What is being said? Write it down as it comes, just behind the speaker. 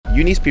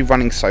You need to be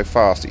running so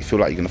fast that you feel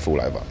like you're going to fall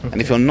over. Okay. And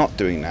if you're not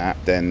doing that,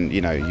 then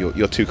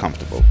you're too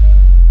comfortable.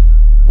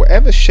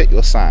 Whatever shit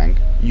you're saying,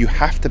 you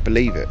have to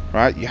believe it,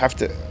 right? You have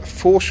to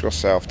force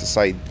yourself to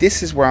say,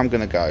 this is where I'm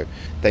going to go.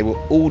 They were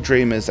all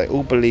dreamers. They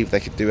all believed they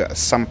could do it at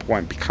some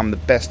point, become the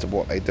best of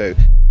what they do.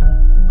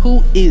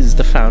 Who is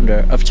the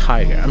founder of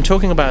Thaiger? I'm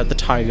talking about the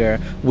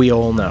Thaiger we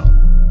all know.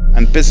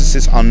 And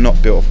businesses are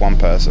not built of one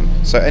person.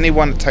 So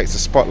anyone that takes the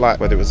spotlight,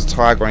 whether it was a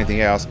Thaiger or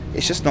anything else,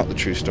 it's just not the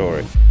true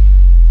story.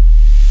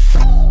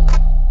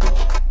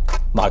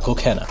 Michael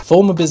Kenner,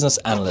 former business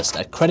analyst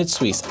at Credit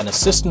Suisse and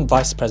assistant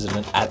vice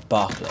president at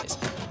Barclays,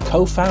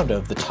 co-founder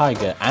of the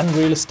Thaiger and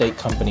real estate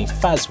company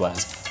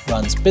Fazwaz,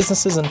 runs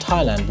businesses in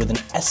Thailand with an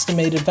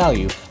estimated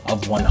value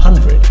of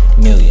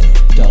 $100 million.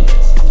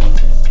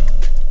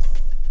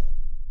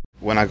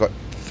 When I got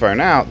thrown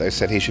out, they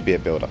said he should be a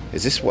builder.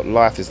 Is this what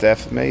life is there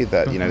for me?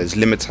 That, there's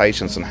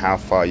limitations on how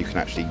far you can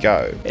actually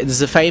go.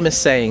 There's a famous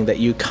saying that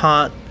you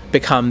can't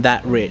become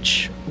that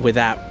rich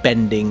without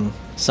bending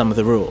some of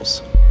the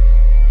rules.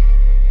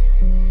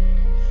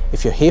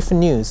 If you're here for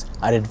news,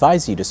 I'd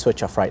advise you to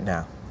switch off right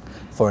now.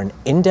 For an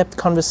in-depth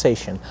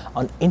conversation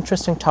on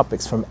interesting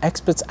topics from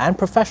experts and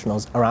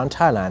professionals around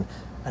Thailand,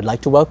 I'd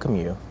like to welcome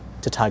you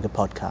to Thaiger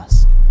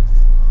Podcast.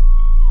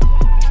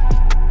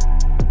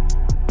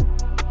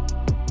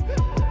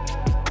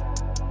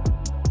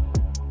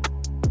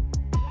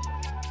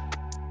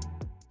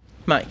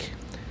 Mike,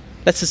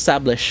 let's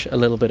establish a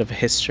little bit of a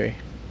history.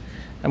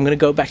 I'm going to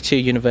go back to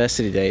your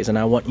university days, and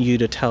I want you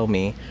to tell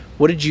me,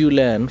 what did you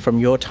learn from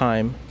your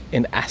time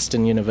in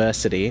Aston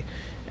University,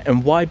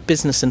 and why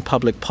business and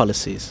public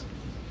policies?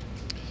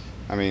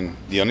 I mean,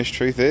 the honest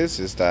truth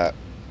is that,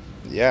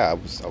 I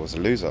was a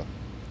loser.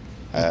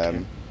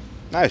 Okay.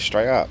 No,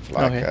 straight up.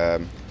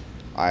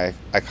 I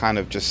kind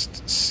of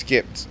just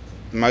skipped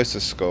most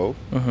of school,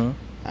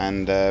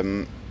 and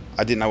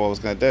I didn't know what I was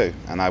going to do.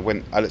 And I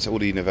looked at all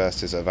the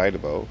universities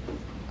available,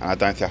 and I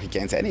don't think I could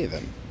get into any of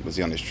them, was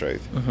the honest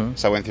truth.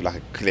 So I went through like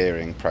a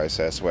clearing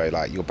process where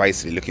like you're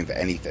basically looking for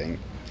anything,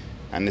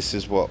 and this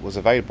is what was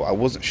available. I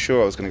wasn't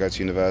sure I was going to go to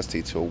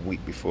university till a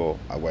week before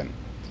I went.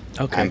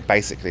 Okay. And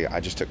basically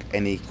I just took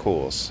any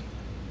course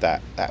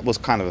that was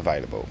kind of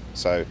available.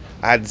 So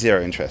I had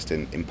zero interest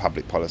in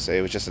public policy.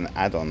 It was just an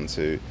add-on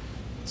to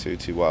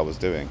what I was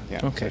doing. Yeah.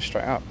 Okay. So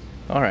straight up.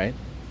 All right.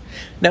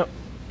 Now,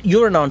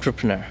 you're an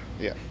entrepreneur.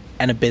 Yeah.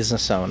 And a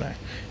business owner.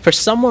 For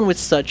someone with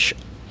such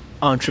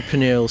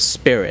entrepreneurial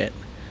spirit,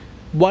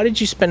 why did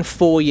you spend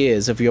 4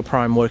 years of your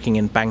prime working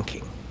in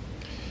banking?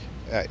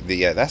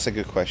 That's a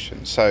good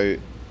question. So,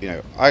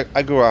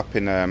 I grew up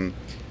in a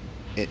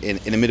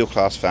middle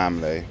class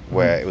family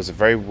where it was a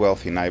very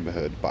wealthy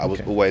neighborhood, but I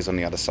was always on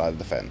the other side of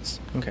the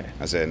fence. Okay.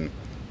 As in,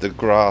 the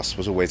grass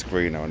was always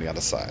greener on the other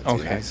side.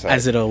 Okay. So,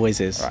 as it always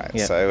is. Right.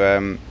 Yeah.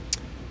 So,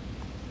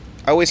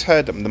 I always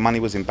heard that the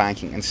money was in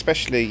banking, and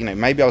especially,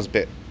 maybe I was a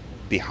bit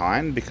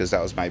behind because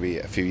that was maybe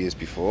a few years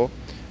before,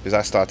 because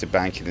I started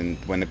banking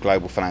when the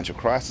global financial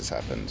crisis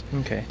happened.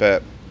 Okay.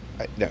 But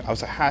I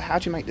was like, how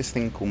do you make this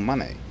thing called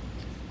money?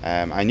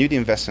 I knew the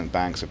investment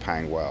banks were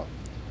paying well,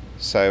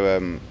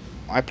 so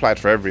I applied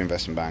for every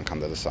investment bank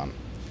under the sun,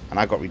 and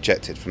I got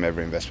rejected from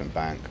every investment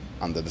bank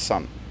under the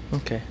sun.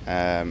 Okay.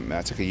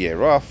 I took a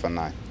year off, and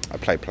I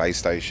played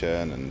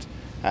PlayStation, and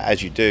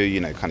as you do,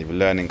 kind of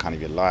learning kind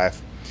of your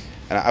life.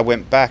 And I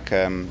went back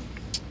a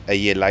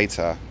year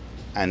later,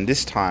 and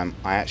this time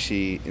I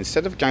actually,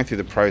 instead of going through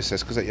the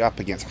process, because you're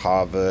up against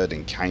Harvard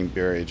and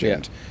Cambridge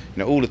and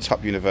all the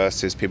top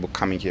universities, people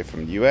coming here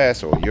from the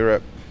US or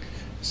Europe.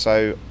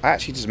 So I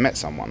actually just met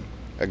someone,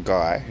 a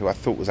guy who I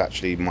thought was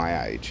actually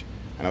my age,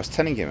 and I was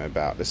telling him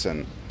about,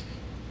 listen,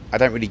 I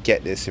don't really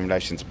get this in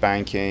relation to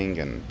banking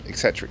and et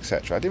cetera, et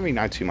cetera. I didn't really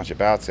know too much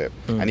about it,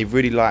 and he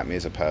really liked me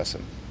as a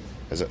person,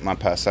 as my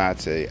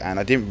personality, and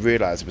I didn't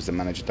realize it was the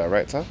manager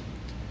director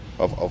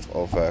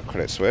of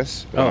Credit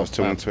Suisse when I was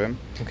talking to him.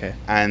 Okay.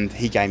 And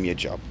he gave me a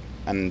job,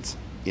 and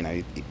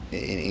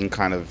in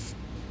kind of,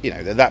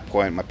 at that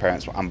point my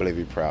parents were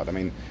unbelievably proud. I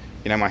mean,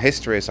 my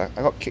history is I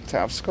got kicked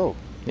out of school.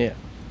 Yeah.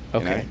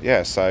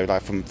 Okay. So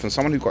like from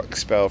someone who got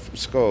expelled from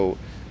school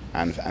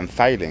and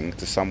failing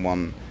to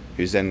someone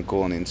who's then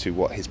gone into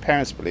what his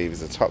parents believe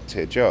is a top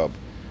tier job.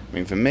 I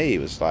mean, for me, it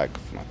was like,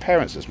 for my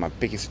parents, it was my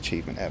biggest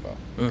achievement ever.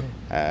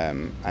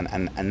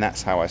 And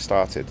that's how I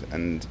started.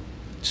 And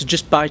so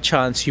just by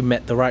chance, you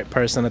met the right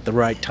person at the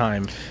right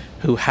time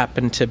who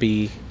happened to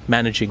be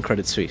managing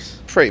Credit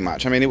Suisse? Pretty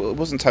much. I mean, it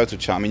wasn't total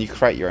chance. I mean, you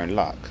create your own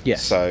luck.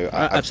 Yes. So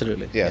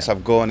absolutely. So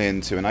I've gone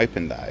into an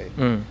open day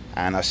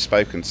and I've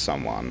spoken to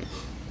someone,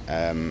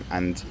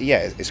 and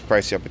it's a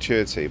crazy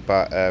opportunity.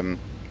 But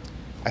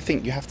I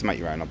think you have to make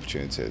your own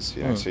opportunities.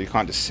 So you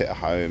can't just sit at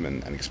home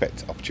and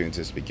expect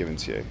opportunities to be given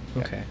to you.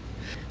 Okay. Yeah.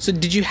 So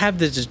did you have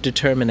this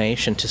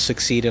determination to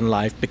succeed in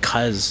life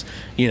because,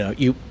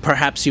 you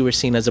were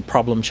seen as a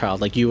problem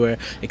child, like you were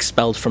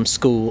expelled from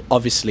school,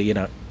 obviously,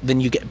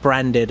 then you get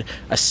branded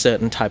a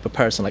certain type of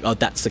person, like, oh,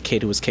 that's the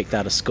kid who was kicked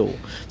out of school.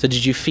 So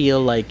did you feel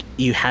like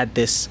you had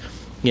this,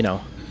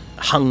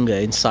 hunger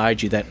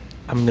inside you that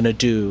I'm going to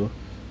do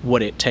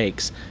what it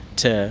takes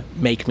to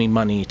make me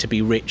money, to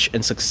be rich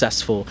and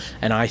successful,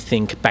 and I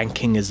think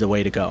banking is the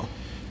way to go.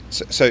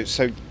 So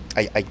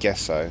I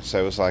guess so.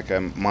 So it was like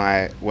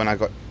when I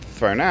got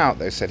thrown out,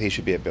 they said he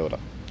should be a builder.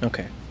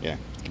 Okay. Yeah,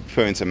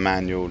 put into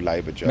manual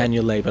labour job.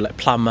 Manual labour, like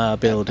plumber,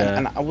 builder.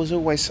 And I was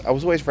always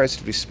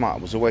relatively smart.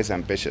 I was always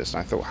ambitious,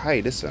 and I thought,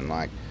 hey, listen,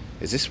 like,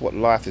 is this what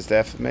life is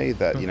there for me?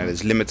 That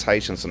there's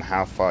limitations on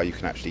how far you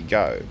can actually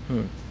go.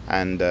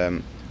 And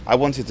I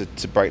wanted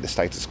to break the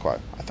status quo.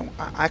 I thought,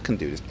 I can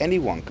do this.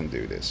 Anyone can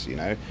do this.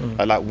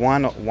 Like why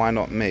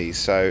not me?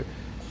 So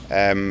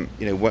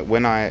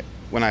when I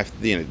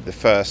the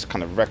first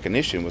kind of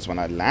recognition was when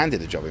I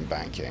landed a job in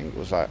banking. It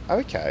was like,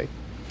 okay,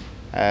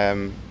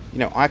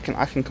 I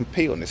can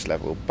compete on this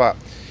level. But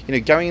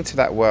going into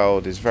that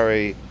world is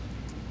very,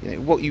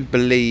 what you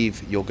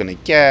believe you're going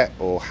to get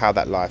or how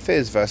that life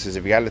is versus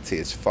the reality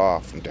is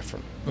far from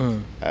different.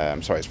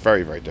 It's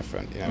very, very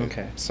different.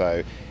 Okay.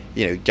 So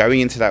going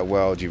into that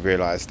world, you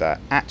realise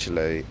that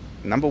actually,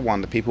 number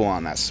one, the people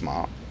aren't that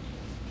smart.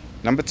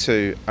 Number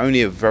two,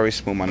 only a very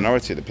small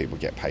minority of the people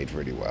get paid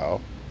really well.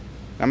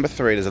 Number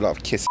three, there's a lot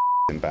of kiss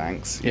in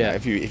banks.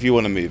 If you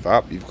want to move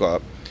up, you've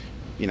got,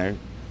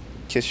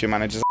 kiss your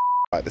manager's.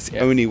 Like, that's the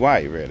only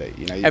way, really.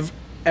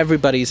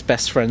 Everybody's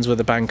best friends with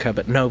a banker,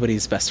 but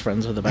nobody's best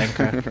friends with a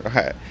banker.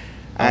 Right.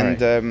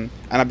 And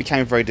I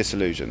became very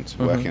disillusioned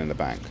working in the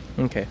bank.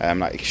 Okay.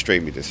 Like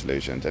extremely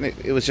disillusioned, and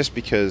it was just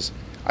because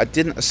I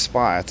didn't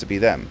aspire to be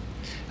them,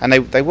 and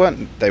they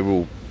weren't. They were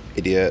all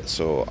idiots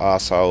or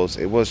arseholes.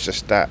 It was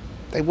just that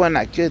they weren't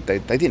that good. They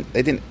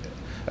didn't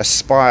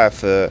aspire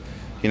for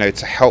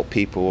to help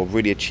people or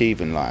really achieve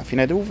in life.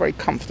 They're all very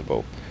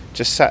comfortable,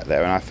 just sat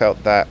there, and I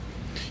felt that.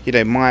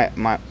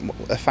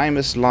 A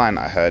famous line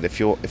I heard: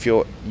 if you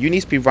need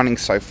to be running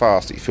so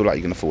fast that you feel like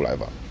you're going to fall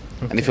over,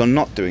 and if you're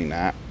not doing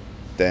that,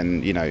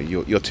 then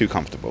you're too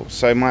comfortable.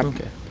 So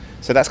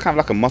so that's kind of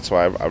like a motto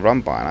I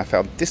run by, and I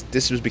felt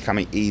this was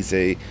becoming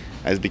easy,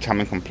 and it was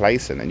becoming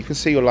complacent, and you can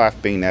see your life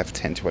being there for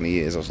 10, 20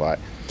 years. I was like,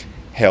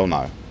 hell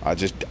no, I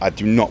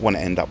do not want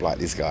to end up like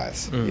these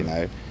guys,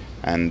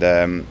 and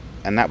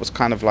that was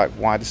kind of like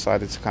why I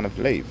decided to kind of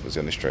leave. Was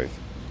the honest truth.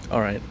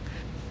 All right.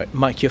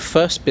 Mike, your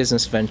first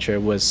business venture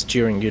was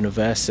during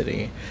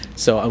university,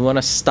 so I want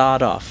to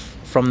start off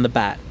from the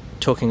bat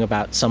talking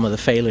about some of the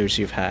failures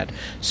you've had.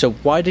 So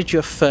why did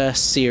your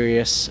first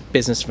serious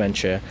business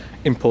venture,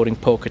 importing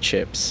poker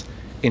chips,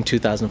 in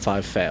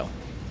 2005 fail?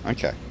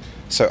 Okay,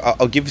 so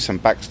I'll give you some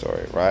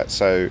backstory, right?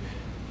 So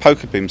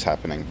poker boom's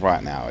happening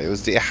right now.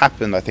 It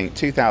happened, I think,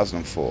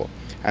 2004,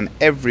 and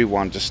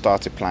everyone just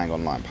started playing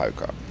online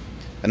poker.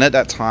 And at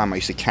that time, I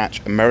used to catch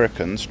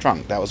Americans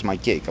drunk. That was my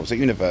gig. I was at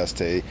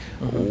university,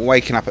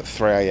 waking up at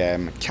 3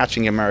 a.m.,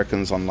 catching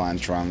Americans online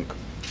drunk,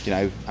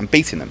 and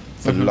beating them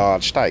for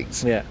large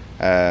stakes. Yeah.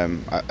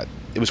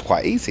 It was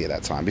quite easy at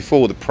that time,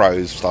 before the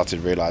pros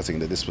started realising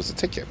that this was a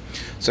ticket.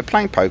 So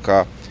playing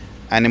poker,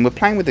 and then we're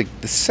playing with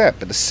the set,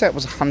 but the set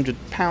was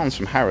 £100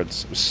 from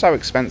Harrods. It was so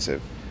expensive.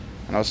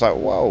 And I was like,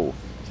 whoa.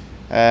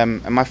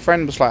 And my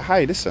friend was like,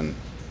 hey, listen,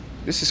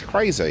 this is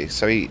crazy.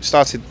 So he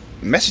started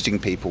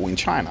messaging people in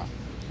China.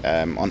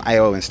 On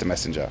AOL Instant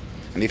Messenger,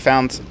 and he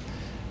found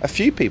a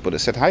few people that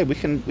said, hey, we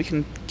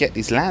can get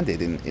these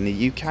landed in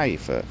the UK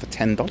for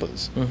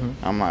 $10.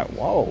 I'm like,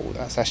 whoa,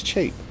 that's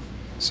cheap.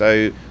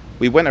 So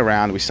we went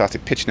around, we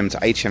started pitching them to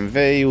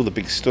HMV, all the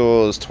big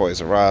stores,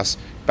 Toys R Us.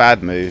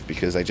 Bad move,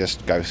 because they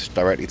just go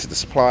directly to the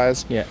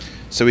suppliers. Yeah.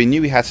 So we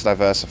knew we had to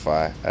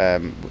diversify.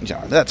 At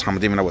that time I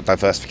didn't even know what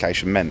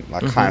diversification meant.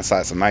 Like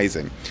hindsight's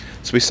amazing.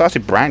 So we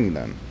started branding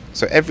them.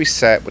 So every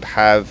set would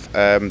have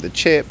the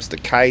chips, the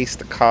case,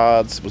 the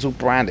cards. It was all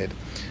branded.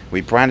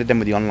 We branded them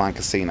with the online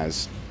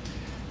casinos.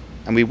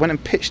 And we went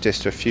and pitched this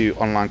to a few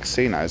online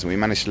casinos, and we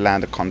managed to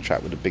land a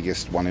contract with the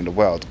biggest one in the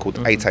world called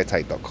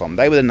 888.com.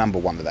 They were the number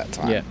one at that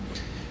time. Yeah.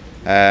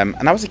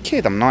 And I was a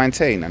kid. I'm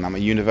 19, and I'm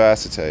at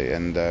university.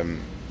 And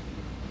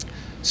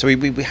so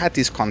we had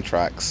these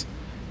contracts,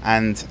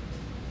 and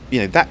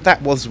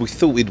that was, we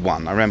thought we'd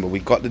won. I remember we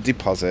got the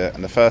deposit,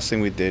 and the first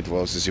thing we did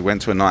was we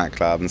went to a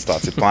nightclub and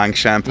started buying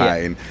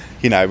champagne.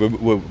 Yeah.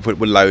 We're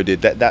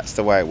loaded. That's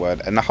the way it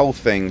went, and the whole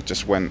thing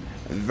just went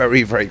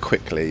very, very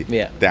quickly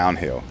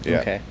downhill. Yeah.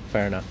 Okay,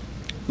 fair enough.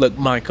 Look,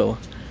 Michael,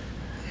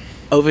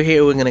 over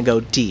here we're going to go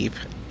deep,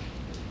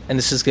 and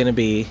this is going to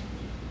be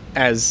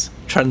as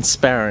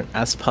transparent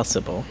as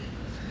possible.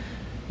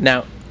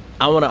 Now,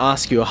 I want to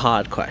ask you a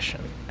hard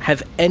question.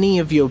 Have any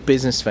of your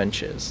business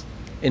ventures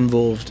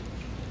involved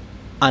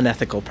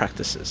unethical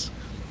practices?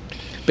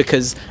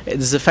 Because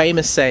there's a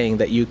famous saying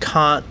that you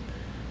can't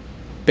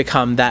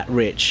become that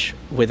rich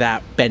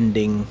without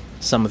bending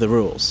some of the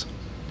rules.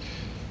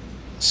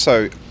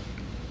 So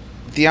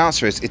the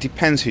answer is, it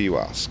depends who you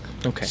ask.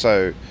 Okay.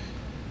 So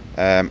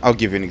I'll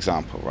give you an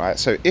example, right?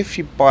 So if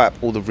you buy up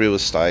all the real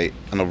estate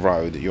on a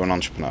road, you're an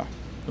entrepreneur.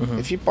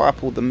 If you buy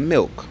up all the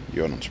milk,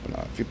 you're an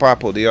entrepreneur. If you buy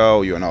up all the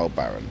oil, you're an oil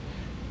baron.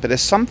 But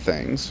there's some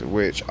things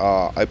which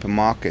are open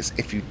markets.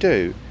 If you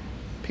do,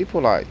 people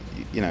are like,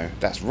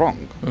 that's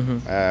wrong.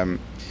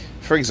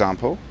 For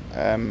example,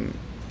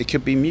 it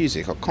could be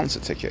music or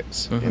concert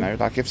tickets. You know,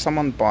 like if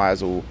someone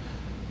buys all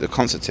the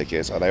concert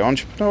tickets, are they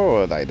entrepreneur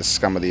or are they the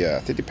scum of the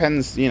earth? It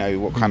depends, you know,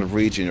 what kind of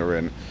region you're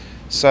in.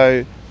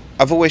 So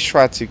I've always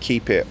tried to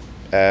keep it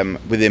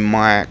within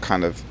my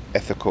kind of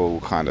ethical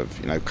kind of,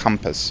 you know,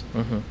 compass.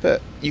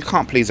 But you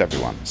can't please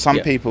everyone. Some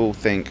people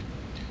think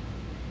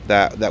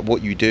that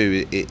what you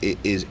do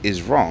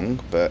is wrong,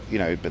 but you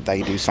know, but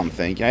they do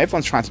something. You know,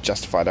 everyone's trying to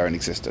justify their own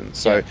existence.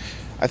 So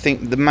I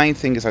think the main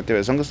thing is I do,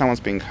 as long as no one's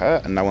being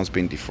hurt and no one's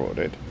being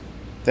defrauded,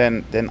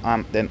 then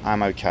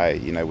I'm okay,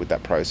 you know, with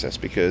that process,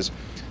 because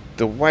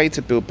the way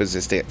to build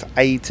business, to get to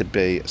A to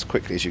B as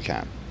quickly as you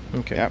can.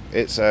 Okay. Yeah.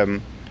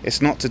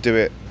 It's not to do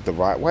it the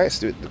right way, it's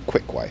to do it the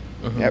quick way.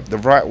 Yeah. The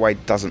right way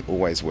doesn't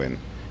always win.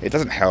 It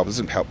doesn't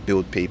help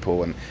build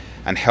people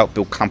and help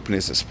build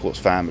companies that supports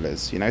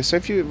families, you know. So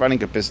if you're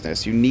running a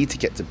business, you need to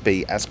get to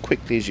B as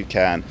quickly as you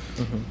can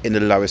in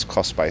the lowest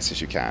cost base as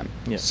you can.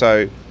 Yeah.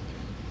 So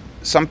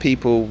some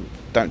people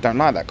don't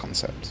like that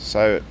concept.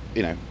 So,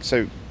 you know,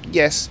 so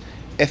yes,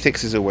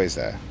 ethics is always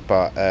there,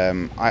 but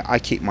I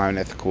keep my own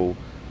ethical,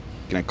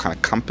 you know, kind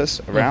of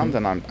compass around,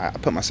 and I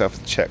put myself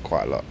in check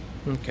quite a lot.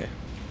 Okay.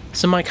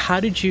 So Mike, how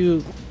did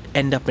you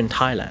end up in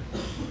Thailand?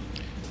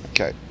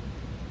 Okay.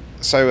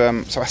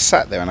 So I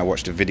sat there and I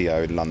watched a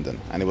video in London,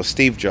 and it was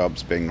Steve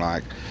Jobs being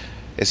like,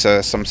 it's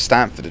some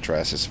Stanford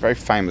address. It's a very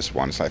famous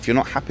one. It's like, if you're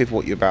not happy with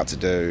what you're about to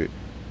do,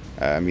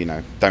 you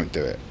know, don't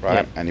do it,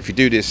 right? Yep. And if you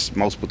do this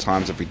multiple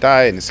times every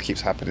day and this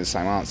keeps happening, the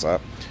same answer,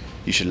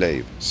 you should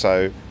leave.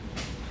 So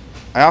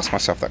I asked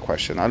myself that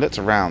question. I looked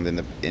around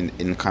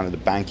in kind of the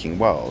banking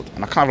world,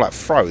 and I kind of like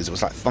froze. It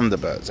was like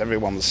Thunderbirds.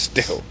 Everyone was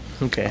still.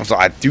 Okay. I was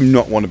like, I do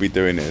not want to be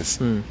doing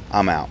this.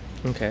 I'm out.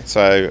 Okay.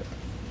 So,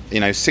 you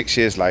know, 6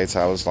 years later,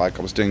 I was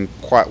doing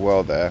quite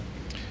well there.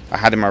 I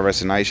had in my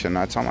resignation,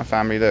 I told my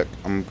family, look,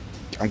 I'm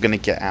going to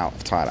get out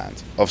of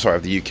Thailand.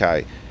 Of the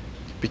UK.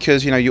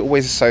 Because, you know, you're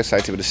always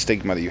associated with the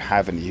stigma that you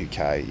have in the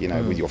UK, you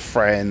know, with your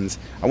friends.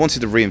 I wanted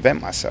to reinvent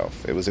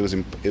myself. It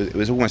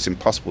was almost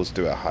impossible to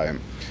do at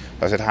home.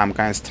 I said, hey, I'm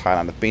going to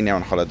Thailand. I've been there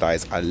on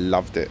holidays. I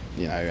loved it,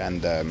 you know.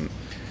 And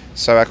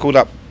so I called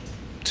up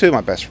two of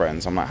my best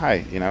friends. I'm like,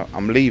 hey, you know,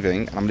 I'm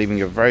leaving. And I'm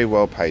leaving a very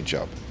well-paid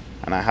job.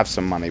 And I have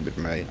some money with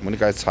me. I'm going to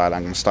go to Thailand.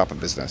 I'm going to start a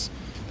business.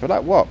 They were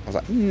like, what? I was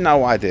like,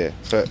 no idea.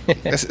 But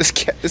let's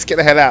get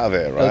the hell out of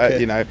it, right?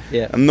 Okay. You know,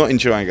 I'm not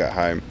enjoying it at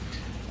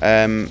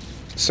home.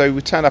 So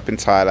we turned up in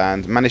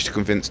Thailand, managed to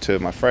convince two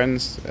of my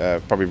friends,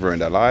 probably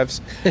ruined their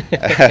lives.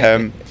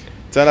 Turned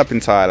up in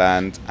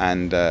Thailand,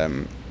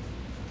 and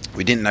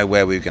we didn't know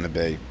where we were going to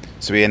be.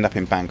 So we ended up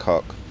in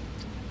Bangkok.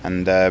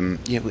 And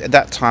at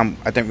that time,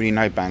 I don't really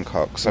know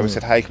Bangkok. So we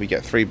said, hey, can we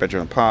get a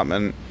 3-bedroom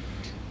apartment?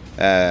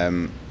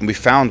 And we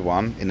found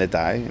one in a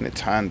day, and it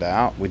turned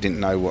out we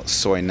didn't know what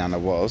Soy Nana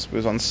was. We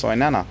was on Soy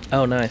Nana.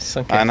 Oh, nice.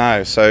 Okay. I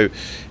know. So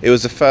it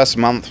was the first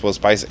month was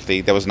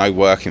basically there was no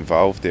work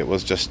involved. It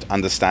was just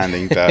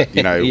understanding that,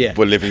 you know,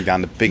 we're living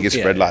down the biggest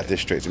red light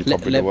district in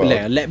probably the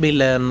world. Let me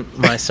learn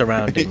my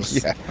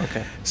surroundings.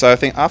 Okay. So I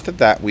think after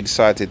that we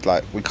decided,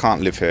 like, we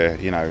can't live here,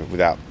 you know,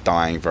 without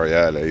dying very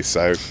early.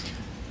 So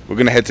we're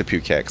going to head to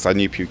Phuket, because I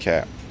knew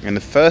Phuket. And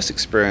the first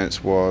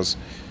experience was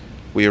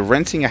we were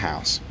renting a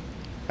house.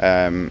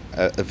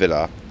 A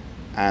villa,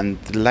 and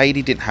the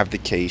lady didn't have the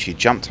key. She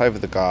jumped over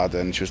the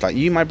garden. She was like,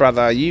 you my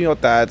brother, you your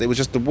dad. It was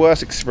just the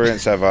worst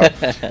experience ever.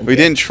 We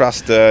didn't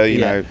trust her, you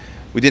know.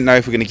 We didn't know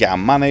if we were going to get our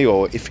money,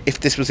 or if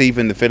this was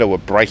even the villa we're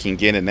breaking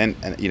in and then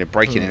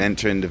breaking and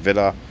entering the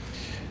villa.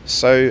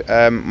 So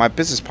my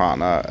business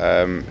partner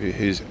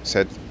who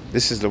said,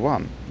 this is the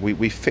one.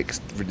 We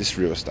fixed this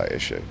real estate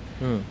issue.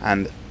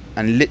 And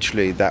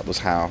literally that was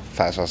how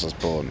Fazwaz was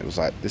born. It was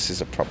like, this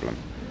is a problem.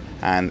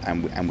 And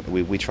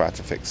we tried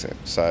to fix it.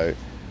 So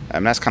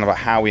that's kind of like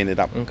how we ended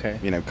up,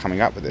 you know, coming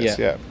up with this.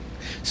 Yeah.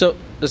 So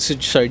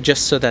sorry,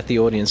 just so that the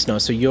audience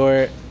knows. So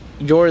you're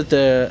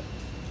the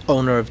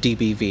owner of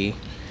DBV.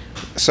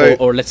 So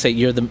or let's say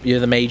you're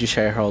the major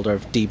shareholder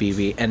of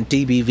DBV, and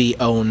DBV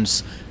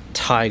owns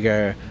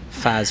Thaiger,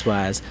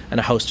 Fazwaz,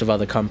 and a host of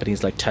other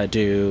companies like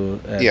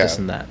Tadu, this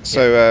and that.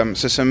 So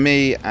so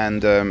me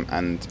and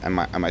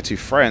my two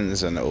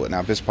friends and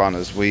our business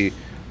partners,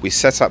 we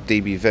set up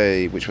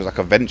DBV, which was like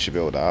a venture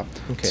builder,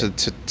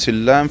 to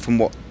learn from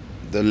what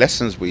the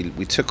lessons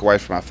we took away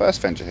from our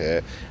first venture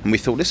here, and we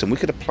thought, listen, we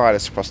could apply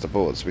this across the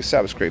board. So we set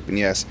up this group, and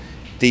yes,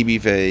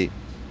 DBV,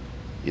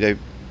 you know,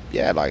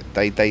 like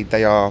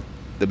they are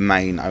the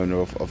main owner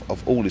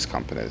of all these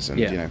companies, and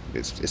you know,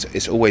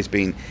 it's always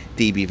been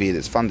DBV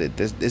that's funded.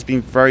 There's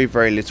been very,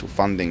 very little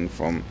funding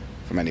from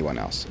anyone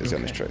else. Is the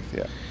honest truth.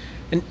 Yeah.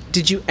 And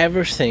did you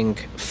ever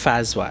think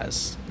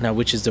Fazwaz, now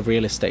which is the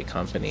real estate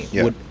company,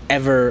 would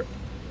ever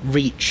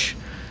reach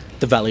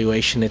the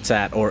valuation it's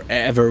at, or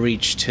ever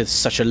reach to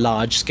such a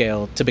large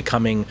scale to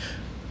becoming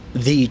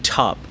the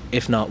top,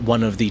 if not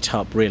one of the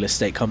top real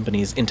estate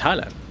companies in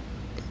Thailand?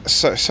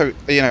 So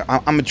you know,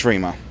 I'm a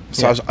dreamer.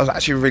 So I was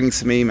actually reading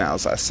some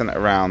emails that I sent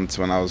around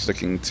when I was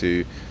looking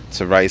to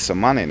raise some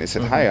money, and it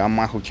said, hey, I'm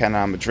Michael Kenner,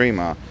 I'm a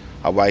dreamer.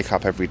 I wake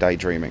up every day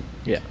dreaming.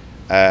 Yeah.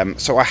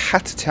 So I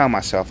had to tell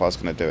myself I was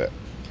going to do it.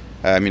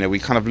 We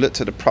kind of looked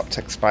at the prop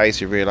tech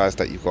space. You realise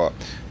that you've got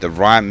the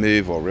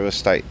Rightmove or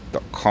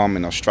realestate.com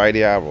in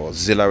Australia or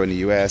Zillow in the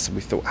US, and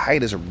we thought, hey,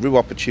 there's a real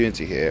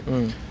opportunity here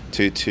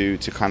to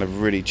kind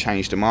of really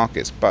change the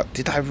markets. But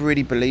did I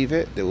really believe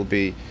it? It will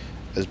be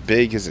as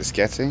big as it's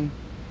getting?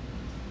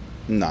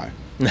 No.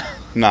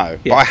 No.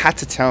 But I had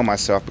to tell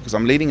myself, because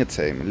I'm leading a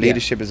team. And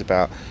leadership is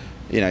about,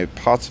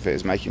 part of it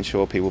is making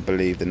sure people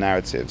believe the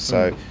narrative.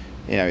 So,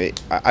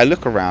 I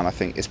look around, I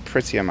think it's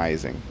pretty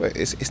amazing. But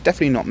it's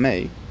definitely not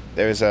me.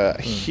 There is a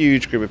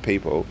huge group of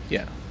people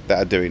that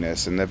are doing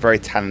this, and they're very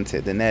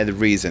talented, and they're the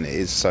reason it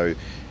is so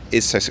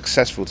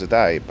successful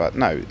today. But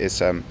no, it's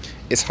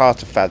hard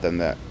to fathom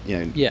that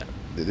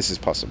that this is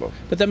possible.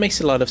 But that makes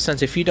a lot of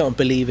sense. If you don't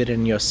believe it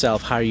in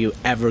yourself, how are you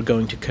ever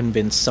going to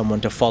convince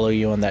someone to follow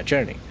you on that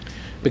journey?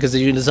 Because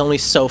there's only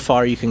so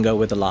far you can go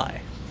with a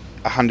lie.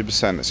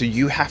 100%. So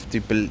you have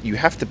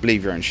to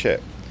believe your own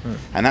shit.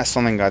 And that's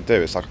something I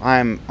do. It's like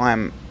I'm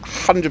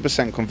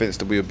 100% convinced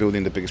that we are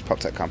building the biggest prop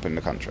tech company in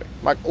the country,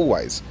 like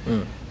always.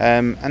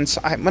 And so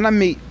when I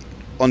meet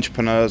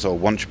entrepreneurs or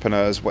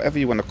wantrepreneurs, whatever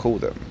you want to call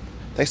them,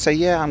 they say,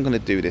 yeah, I'm going to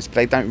do this, but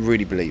they don't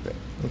really believe it.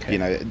 Okay.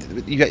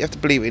 You have to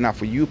believe it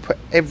enough where you put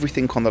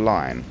everything on the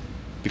line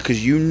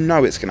because you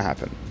know it's going to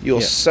happen.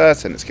 You're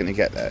certain it's going to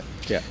get there.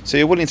 Yeah. So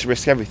you're willing to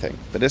risk everything.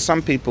 But there's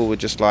some people who are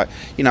just like,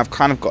 I've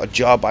kind of got a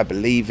job, I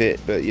believe it,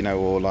 but,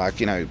 or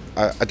like, I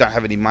don't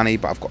have any money,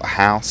 but I've got a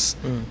house.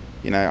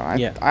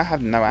 I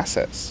have no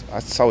assets. I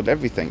sold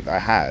everything that I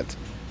had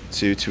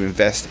to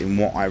invest in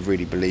what I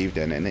really believed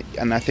in.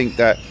 And I think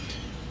that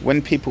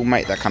when people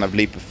make that kind of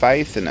leap of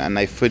faith and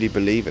they fully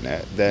believe in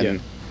it,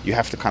 then you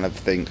have to kind of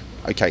think,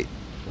 okay,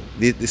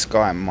 this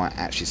guy might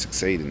actually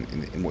succeed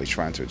in what he's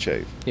trying to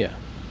achieve. Yeah.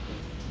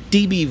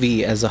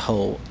 DBV as a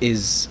whole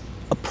is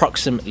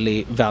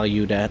approximately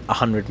valued at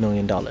 $100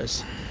 million.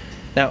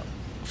 Now,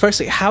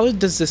 firstly, how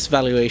does this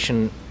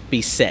valuation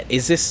be set?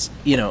 Is this,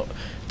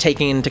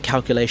 taking into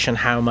calculation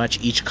how much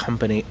each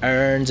company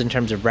earns in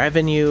terms of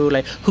revenue?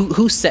 Like,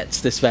 who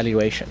sets this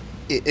valuation?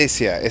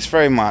 It's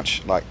very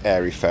much like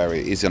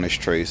airy-fairy, is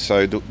honest truth.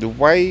 So the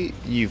way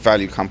you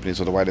value companies,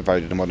 or the way they're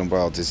valued in the modern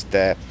world, is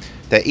they're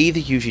either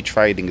usually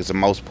trading as a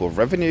multiple of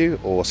revenue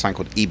or something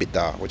called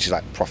EBITDA, which is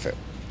like profit.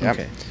 Yeah?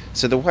 Okay.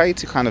 So the way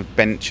to kind of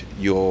bench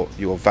your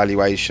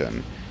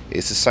valuation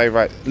is to say,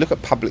 right, look at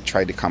public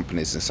traded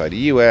companies in, say, the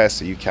US,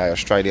 the UK,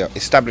 Australia,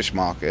 established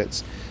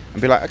markets,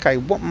 and be like, okay,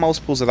 what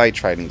multiples are they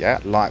trading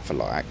at, like for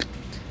like?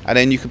 And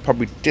then you could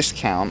probably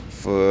discount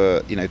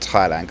for,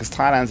 Thailand, because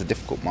Thailand's a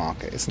difficult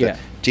market. It's the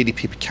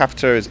GDP per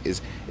capita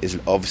is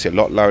obviously a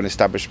lot lower in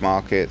established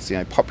markets.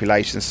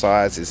 Population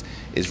size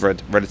is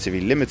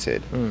relatively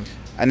limited.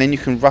 And then you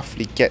can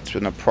roughly get to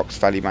an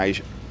approximate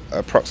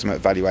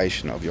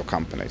valuation of your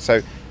company.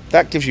 So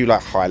that gives you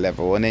like high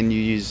level, and then you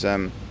use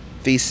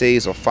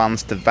VCs or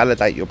funds to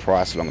validate your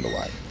price along the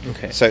way.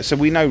 Okay. So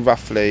we know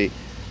roughly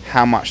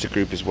how much the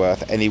group is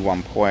worth at any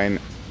one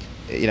point.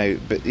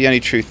 But the only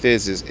truth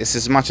is it's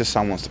as much as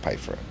someone wants to pay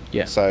for it.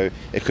 Yeah. So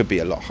it could be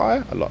a lot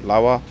higher, a lot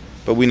lower,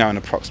 but we know an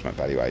approximate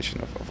valuation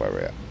of where we're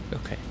at.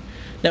 Okay.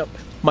 Now,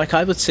 Mike,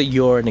 I would say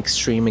you're an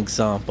extreme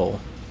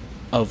example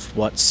of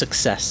what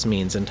success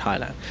means in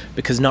Thailand,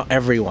 because not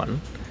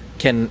everyone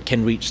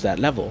can reach that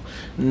level.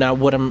 Now,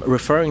 what I'm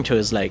referring to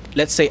is, like,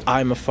 let's say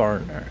I'm a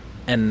foreigner,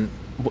 and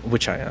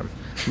which I am,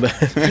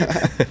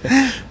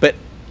 but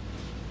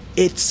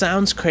it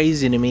sounds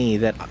crazy to me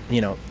that,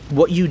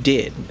 what you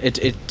did,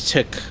 it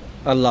took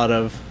a lot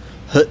of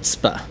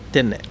chutzpah,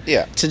 didn't it?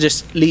 Yeah. To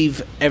just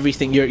leave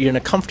everything. You're in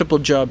a comfortable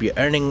job, you're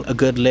earning a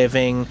good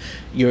living,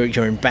 you're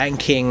in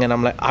banking, and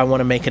I'm like, I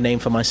want to make a name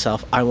for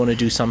myself, I want to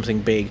do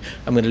something big,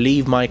 I'm going to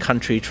leave my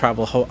country,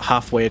 travel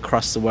halfway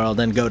across the world,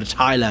 and go to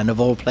Thailand, of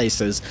all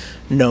places,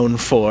 known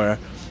for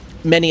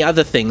many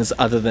other things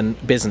other than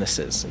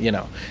businesses,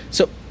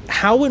 So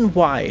how and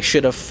why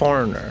should a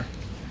foreigner,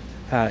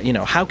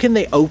 how can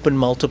they open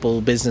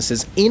multiple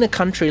businesses in a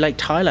country like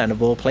Thailand,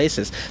 of all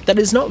places, that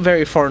is not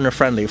very foreigner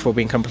friendly, if we're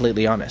being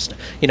completely honest?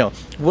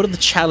 What are the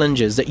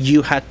challenges that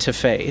you had to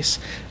face,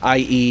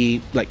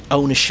 i.e. like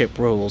ownership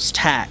rules,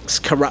 tax,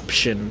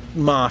 corruption,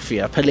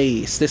 mafia,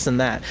 police, this and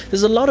that?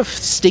 There's a lot of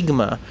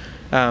stigma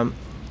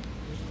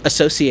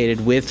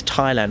associated with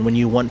Thailand when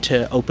you want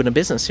to open a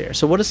business here.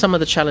 So what are some of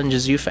the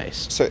challenges you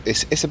faced? So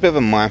it's a bit of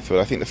a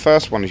minefield. I think the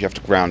first one is you have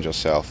to ground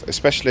yourself,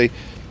 especially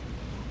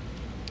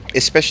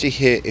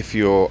here if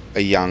you're a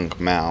young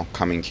male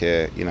coming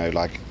here.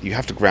 Like, you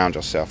have to ground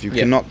yourself. You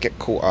cannot get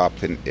caught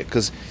up in it,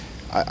 because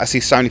I see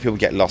so many people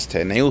get lost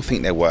here, and they all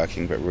think they're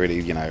working, but really,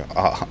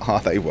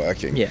 are they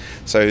working? Yeah.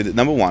 So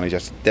number one is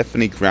just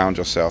definitely ground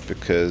yourself,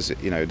 because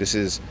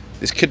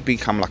this could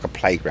become like a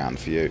playground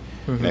for you.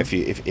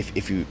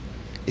 Mm-hmm.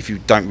 If you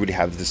don't really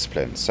have the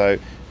discipline. So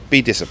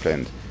be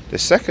disciplined. The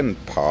second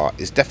part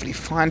is definitely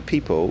find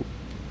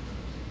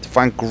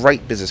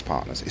great business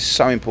partners. It's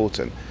so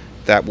important,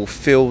 that will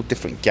fill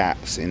different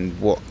gaps in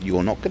what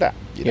you're not good at,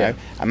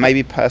 and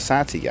maybe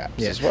personality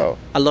gaps as well.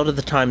 A lot of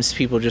the times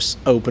people just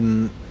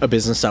open a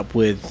business up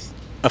with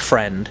a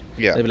friend.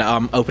 Yeah. They'd be like,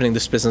 I'm opening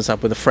this business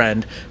up with a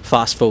friend.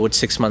 Fast forward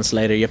 6 months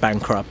later, you're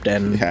bankrupt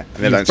and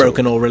you've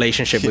broken all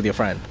relationship with your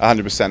friend.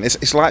 100%.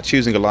 It's like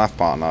choosing a life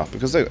partner,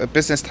 because a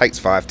business takes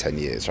 5-10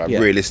 years, right?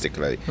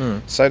 Realistically.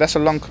 So that's a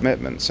long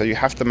commitment. So you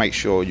have to make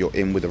sure you're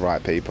in with the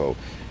right people.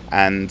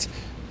 And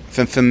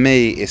for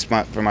me, it's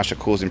very much a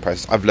causing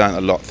process. I've learned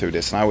a lot through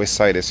this, and I always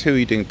say this: who are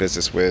you doing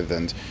business with?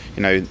 And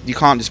you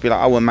can't just be like,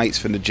 oh, we're mates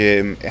from the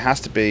gym. It has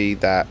to be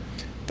that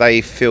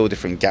they fill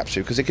different gaps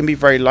through, because it can be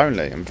very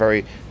lonely and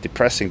very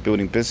depressing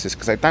building business,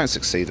 because they don't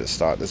succeed at the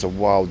start. There's a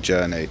wild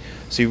journey,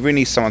 so you really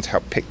need someone to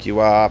help pick you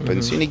up,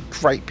 and so you need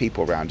great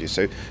people around you.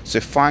 So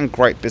find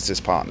great business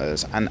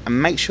partners and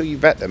make sure you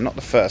vet them. Not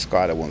the first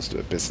guy that wants to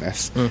do a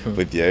business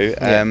with you.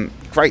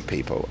 Great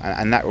people,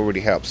 and that will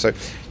really help. So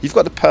you've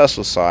got the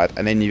personal side,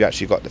 and then you've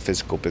actually got the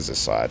physical business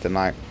side. And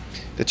like,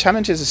 the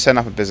challenges of setting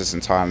up a business in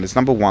Thailand is,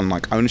 number one,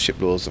 like, ownership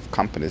laws of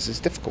companies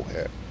is difficult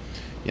here.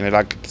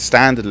 Like,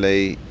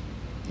 standardly,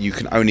 you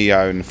can only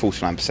own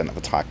 49% of a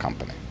Thai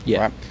company,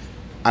 right?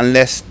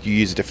 Unless you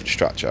use a different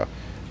structure.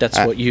 That's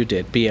what you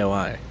did,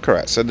 BOI.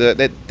 Correct. So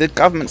the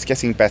government's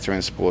getting better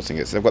in supporting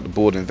it. So they've got the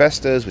board of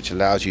investors, which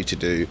allows you to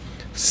do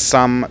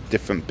some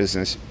different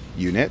business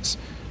units,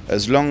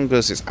 as long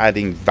as it's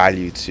adding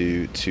value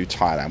to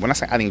Thailand. When I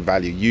say adding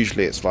value,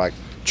 usually it's like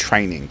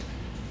training,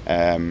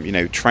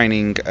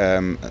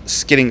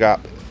 skilling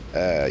up,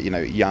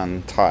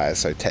 young Thais.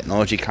 So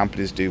technology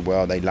companies do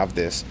well; they love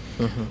this.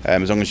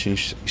 As long as you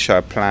show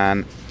a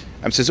plan.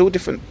 So there's all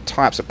different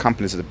types of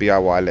companies that the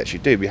BOI lets you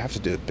do. We have to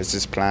do a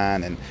business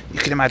plan, and you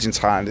can imagine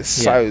Thailand is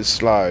so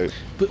slow.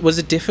 But was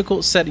it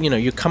difficult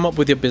you come up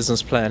with your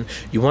business plan,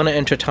 you want to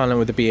enter Thailand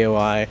with the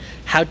BOI.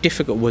 How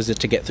difficult was it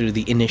to get through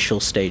the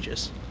initial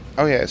stages?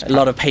 Oh yeah, it's a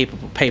lot of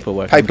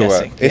paperwork. I'm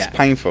guessing. It's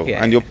painful,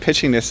 and you're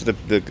pitching this to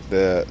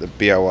the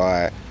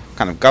BOI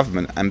kind of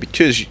government, and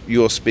because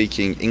you're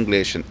speaking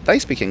English and they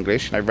speak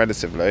English,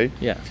 relatively.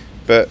 Yeah.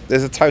 But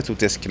there's a total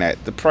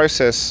disconnect. The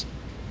process,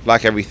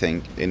 like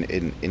everything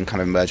in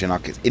kind of emerging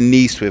markets, it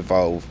needs to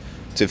evolve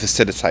to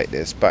facilitate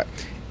this. But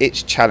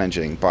it's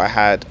challenging. But I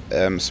had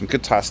some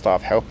good Thai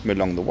staff helping me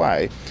along the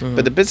way.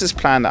 But the business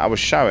plan that I was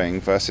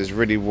showing versus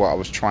really what I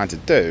was trying to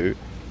do,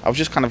 I was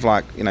just kind of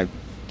like,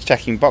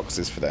 checking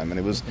boxes for them, and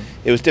it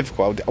was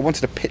difficult. I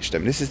wanted to pitch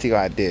them. This is the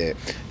idea.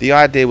 The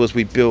idea was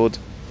we build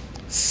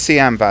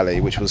Siam Valley,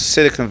 which was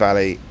Silicon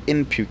Valley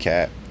in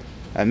Phuket,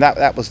 and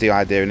that was the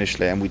idea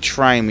initially. And we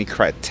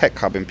create a tech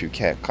hub in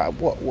Phuket.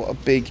 What a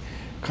big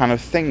kind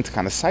of thing to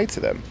kind of say to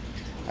them.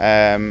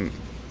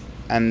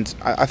 And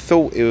I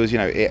thought it was,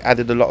 it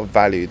added a lot of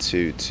value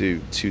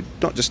to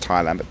not just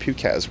Thailand but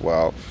Phuket as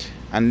well.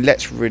 And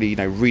let's really,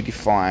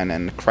 redefine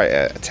and create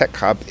a tech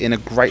hub in a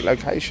great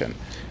location.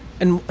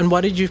 And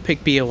why did you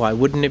pick BOI?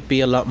 Wouldn't it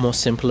be a lot more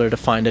simpler to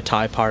find a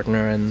Thai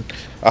partner? And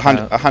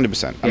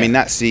 100%. I mean,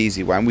 that's the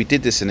easy way. And we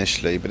did this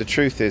initially, but the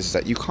truth is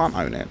that you can't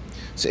own it.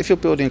 So if you're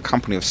building a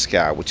company of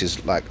scale, which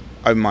is like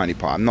own my only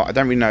part, I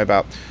don't really know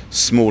about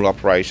small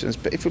operations,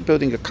 but if you're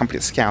building a company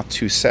at scale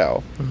to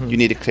sell, you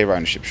need a clear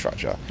ownership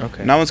structure.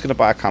 Okay. No one's going to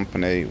buy a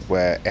company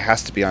where it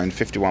has to be owned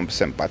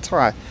 51% by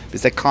Thai,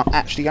 because they can't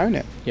actually own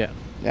it.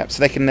 Yeah,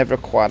 so they can never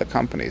acquire the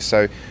company.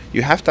 So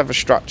you have to have a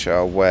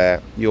structure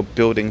where you're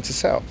building to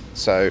sell.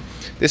 So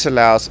this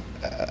allows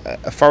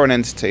a foreign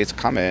entity to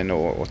come in,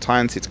 or Thai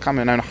entity to come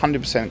in and own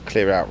 100%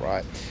 clear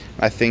outright.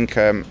 I think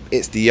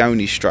it's the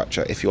only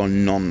structure, if you're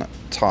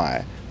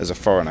non-Thai as a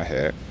foreigner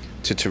here,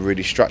 to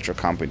really structure a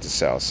company to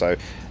sell. So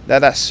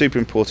that's super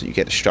important. You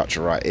get the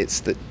structure right.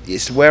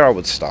 It's where I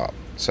would start.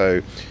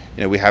 So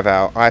we have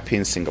our IP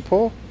in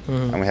Singapore,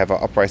 and we have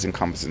our operating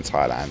companies in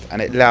Thailand,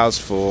 and it allows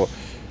for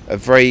a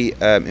very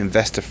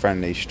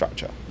investor-friendly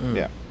structure.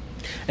 Yeah.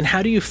 And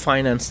how do you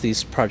finance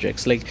these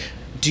projects? Like,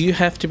 do you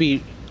have to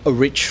be a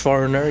rich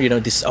foreigner?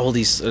 All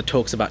these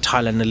talks about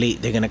Thailand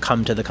elite, they're going to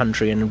come to the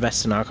country and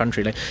invest in our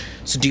country.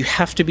 So do you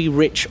have to be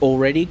rich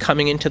already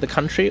coming into the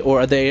country, or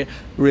are there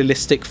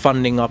realistic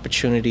funding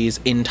opportunities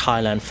in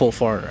Thailand for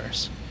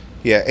foreigners?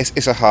 Yeah,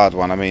 it's a hard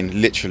one. I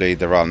mean, literally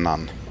there are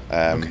none.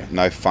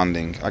 No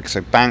funding. Like I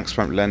said, banks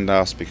won't lend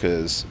us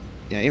because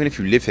even if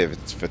you live here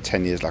for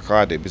 10 years like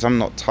I do, because I'm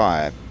not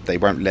Thai, they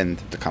won't lend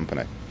the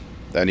company.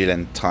 They only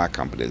lend Thai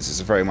companies. It's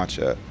very much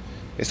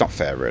it's not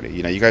fair, really.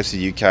 You go to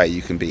the UK,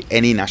 you can be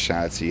any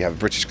nationality, you have a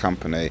British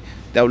company,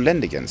 they'll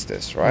lend against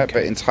this, right? Okay.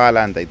 But in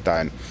Thailand, they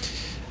don't.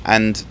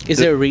 And is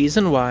there a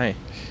reason why?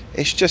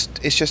 It's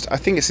just. I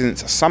think it's in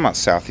some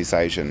Southeast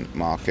Asian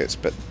markets,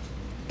 but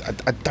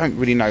I don't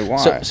really know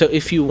why. So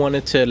if you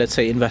wanted to, let's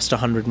say, invest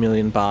 100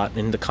 million baht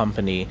in the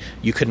company,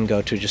 you couldn't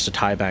go to just a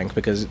Thai bank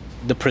because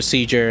the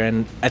procedure,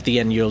 and at the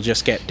end you'll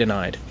just get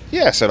denied.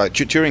 Yeah, so like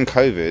during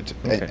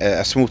COVID,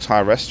 a small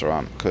Thai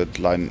restaurant could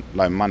loan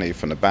money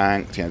from the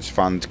bank, to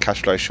fund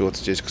cash flow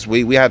shortages, because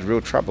we had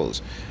real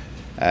troubles.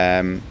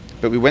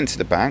 But we went to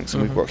the banks,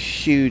 and we've got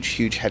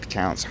huge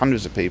headcounts,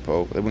 hundreds of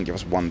people. They wouldn't give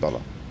us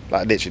 $1.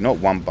 Like, literally not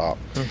 $1.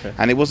 Okay.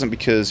 And it wasn't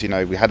because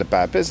we had a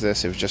bad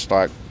business. It was just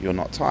like, you're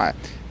not Thai.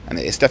 And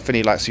it's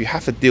definitely so you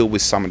have to deal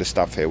with some of the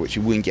stuff here which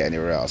you wouldn't get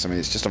anywhere else. I mean,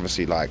 it's just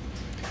obviously like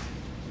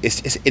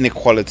it's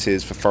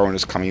inequalities for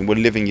foreigners coming. We're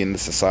living in the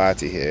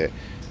society here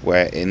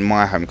where in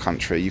my home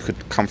country you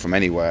could come from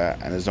anywhere,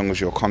 and as long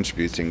as you're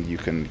contributing, you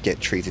can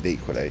get treated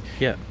equally.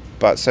 Yeah.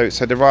 But so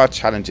there are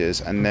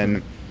challenges, and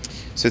then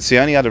so it's the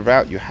only other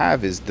route you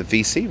have is the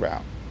VC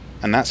route,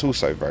 and that's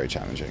also very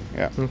challenging.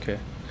 Yeah. Okay.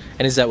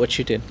 And is that what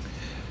you did?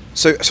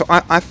 So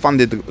I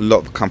funded a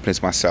lot of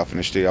companies myself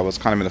initially. I was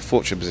kind of in a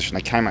fortunate position.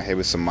 I came out here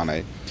with some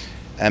money,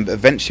 but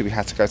eventually we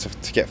had to go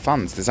to get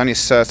funds. There's only a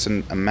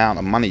certain amount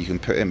of money you can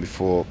put in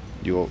before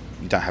you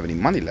don't have any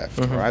money left,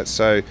 right?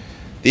 So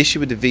the issue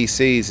with the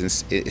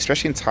VCs,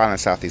 especially in Thailand and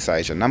Southeast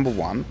Asia, number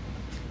one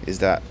is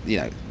that,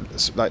 like,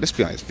 let's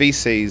be honest,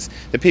 VCs,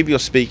 the people you're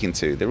speaking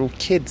to, they're all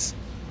kids,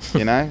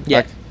 Yeah.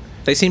 Like,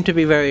 they seem to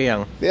be very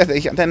young. yeah,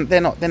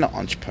 they're not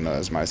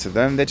entrepreneurs, most of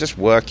them. They're just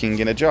working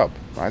in a job,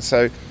 right?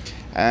 So,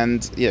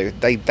 and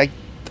they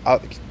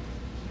are,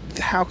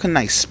 how can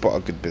they spot a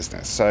good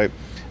business? So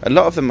a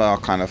lot of them are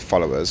kind of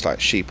followers, like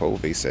sheeple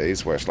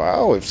VCs, where it's like,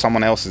 oh, if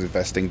someone else is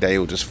investing, they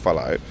will just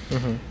follow.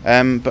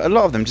 But a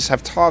lot of them just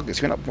have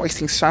targets. You end up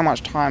wasting so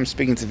much time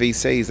speaking to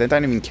VCs. They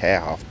don't even care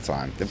half the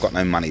time. They've got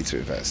no money to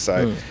invest.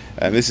 So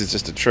this is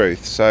just the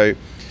truth. So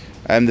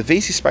the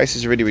VC space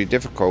is really, really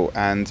difficult,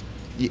 and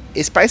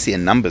it's basically a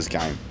numbers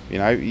game.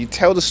 You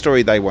tell the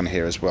story they want to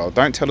hear as well.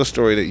 Don't tell the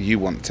story that you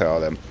want to tell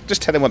them.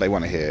 Just tell them what they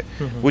want to hear.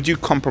 Would you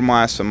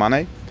compromise for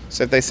money?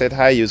 So if they said,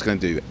 hey, you was going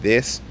to do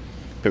this,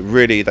 but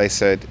really they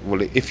said,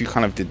 well, if you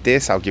kind of did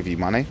this, I'll give you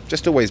money.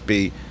 Just always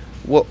be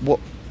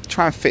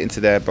try and fit into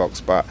their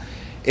box. But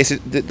it's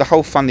the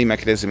whole funding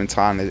mechanism in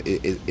Thailand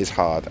is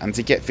hard, and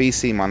to get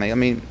VC money, I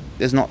mean,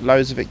 there's not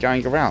loads of it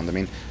going around. I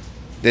mean,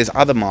 there's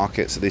other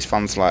markets that these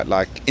funds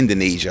like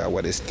Indonesia,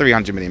 where there's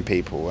 300 million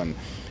people, and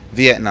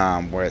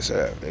Vietnam, where it's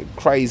a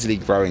crazily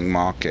growing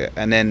market,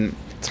 and then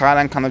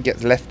Thailand kind of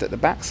gets left at the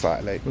back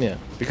slightly,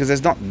 because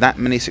there's not that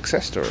many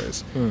success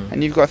stories.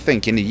 And you've got to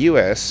think, in the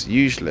US,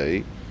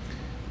 usually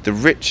the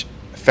rich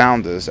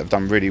founders have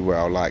done really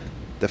well, like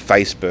the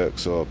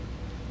Facebooks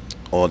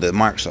or the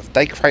Microsoft.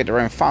 They create their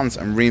own funds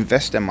and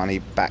reinvest their money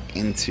back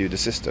into the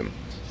system.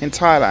 In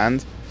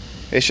Thailand,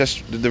 it's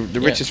just the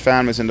richest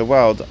families in the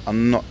world are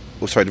not.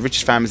 The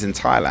richest families in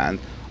Thailand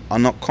are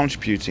not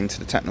contributing to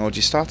the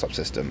technology startup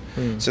system.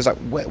 So it's like,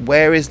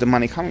 where is the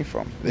money coming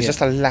from? There's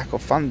just a lack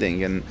of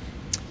funding, and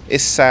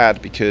it's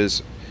sad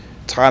because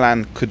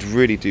Thailand could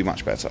really do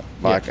much better.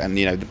 And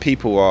the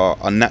people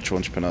are natural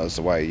entrepreneurs,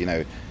 the way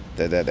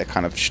they're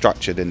kind of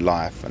structured in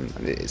life,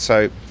 and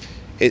so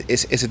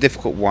it's a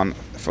difficult one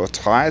for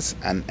Thais,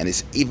 and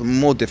it's even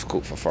more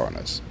difficult for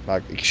foreigners,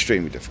 like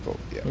extremely difficult.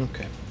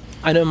 Okay.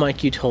 I know,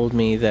 Mike, you told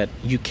me that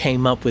you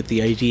came up with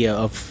the idea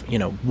of,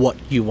 what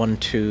you want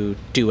to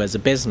do as a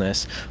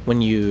business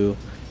when you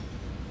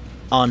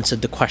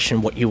answered the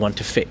question what you want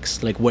to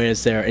fix. Like, where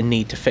is there a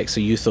need to fix?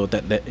 So you thought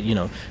that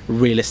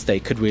real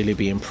estate could really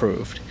be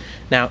improved.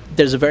 Now,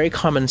 there's a very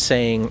common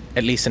saying,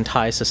 at least in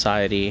Thai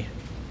society,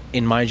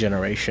 in my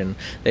generation,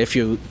 that if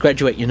you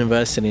graduate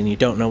university and you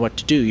don't know what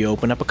to do, you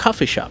open up a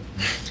coffee shop.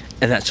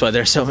 And that's why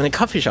there are so many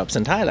coffee shops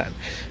in Thailand.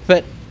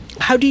 But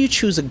how do you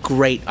choose a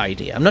great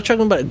idea? I'm not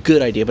talking about a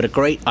good idea, but a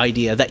great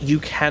idea that you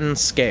can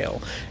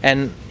scale.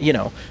 And,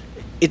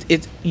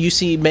 you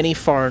see many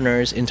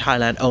foreigners in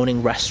Thailand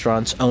owning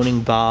restaurants,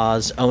 owning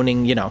bars,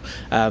 owning,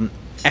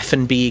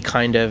 F&B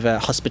kind of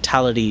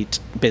hospitality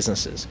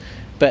businesses.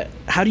 But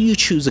how do you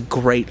choose a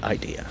great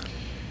idea?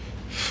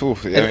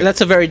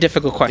 That's a very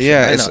difficult question.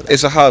 Yeah,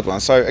 it's a hard one.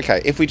 So,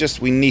 okay, if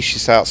we niche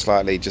this out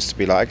slightly, just to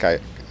be like,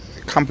 okay,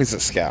 companies that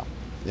scale.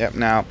 Yep.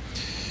 Now,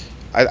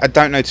 I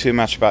don't know too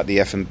much about the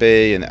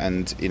F&B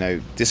and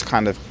this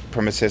kind of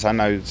premises. I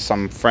know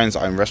some friends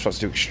that own restaurants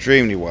do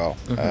extremely well.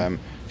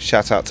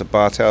 Shout out to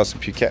Bartels in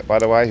Phuket, by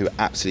the way, who are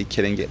absolutely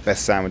killing it.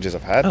 Best sandwiches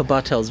I've had. Oh,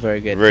 Bartels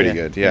very good. Really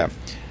good, yeah.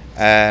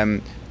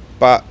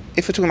 But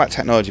if we're talking about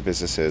technology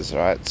businesses,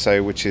 right,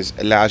 so which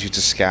allows you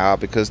to scale,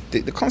 because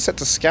the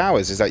concept of scale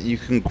is that you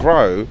can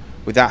grow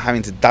without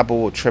having to double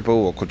or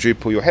triple or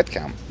quadruple your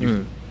headcount.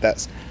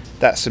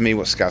 That's to me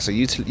what scale. So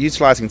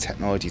utilizing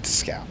technology to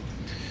scale.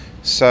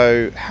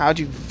 So how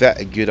do you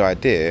vet a good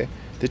idea?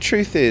 The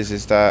truth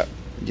is that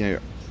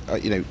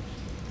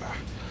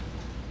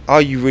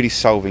are you really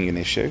solving an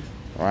issue,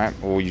 right?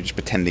 Or are you just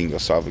pretending you're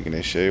solving an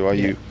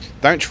issue?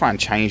 Don't try and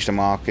change the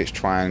markets.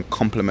 Try and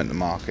complement the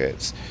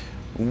markets.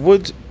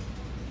 Would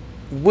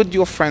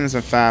your friends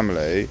and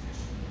family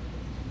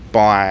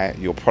buy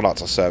your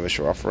product or service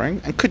you're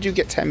offering? And could you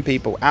get 10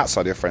 people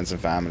outside your friends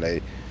and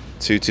family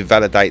to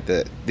validate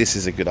that this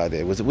is a good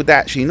idea? Would they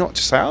actually not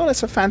just say, oh,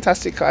 that's a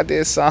fantastic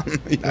idea, son,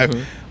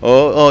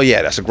 or oh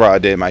yeah, that's a great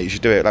idea, mate, you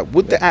should do it? Like,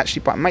 would they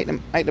actually make them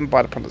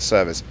buy the product or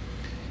service?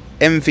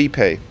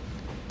 MVP.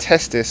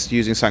 Test this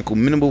using something called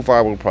minimal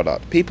viable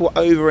product. People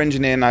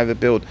over-engineer and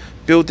overbuild.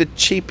 Build the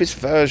cheapest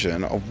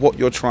version of what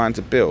you're trying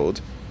to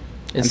build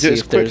and do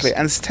it quickly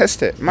and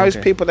test it.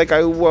 Most people, they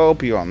go well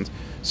beyond.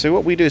 So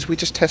what we do is we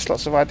just test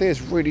lots of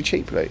ideas really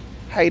cheaply.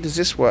 Hey, does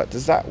this work?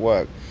 Does that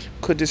work?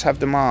 Could this have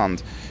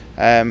demand?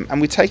 And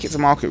we take it to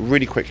market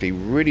really quickly,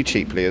 really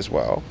cheaply as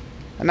well.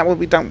 And that way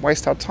we don't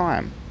waste our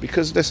time.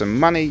 Because listen,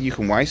 money you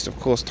can waste, of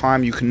course,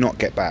 time you cannot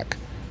get back.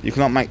 You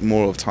cannot make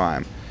more of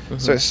time.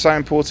 So it's so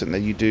important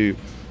that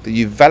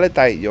you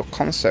validate your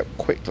concept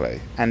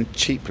quickly and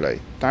cheaply.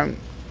 Don't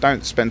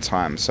spend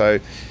time. So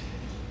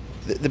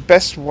the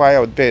best way I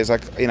would be is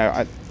like,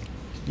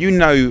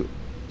 you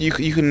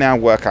can now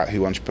work out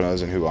who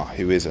entrepreneurs and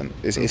who isn't.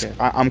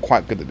 I'm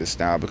quite good at this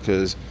now,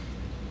 because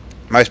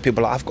most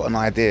people are like, I've got an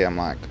idea. I'm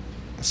like,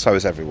 so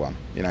is everyone.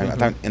 I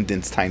don't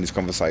entertain these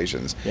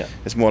conversations.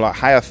 It's more like,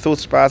 hey, I've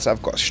thought about it.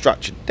 I've got a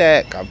structured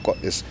deck. I've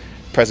got this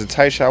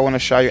presentation I want to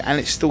show you, and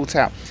it's thought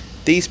out.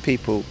 These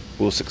people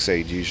will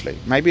succeed usually.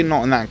 Maybe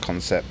not in that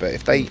concept, but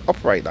if they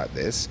operate like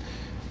this,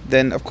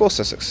 then of course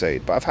they'll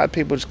succeed. But I've had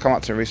people just come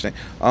up to me recently,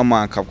 oh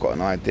Mike, I've got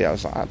an idea. I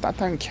was like, I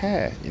don't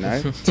care,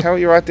 tell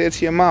your idea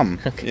to your mum.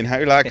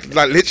 Like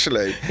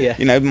literally.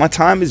 My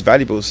time is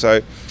valuable.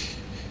 So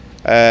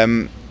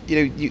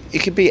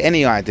it could be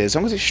any idea, as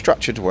long as it's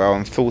structured well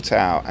and thought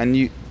out, and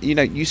you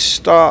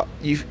start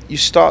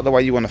the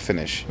way you want to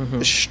finish,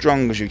 as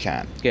strong as you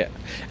can.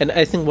 And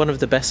I think one of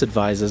the best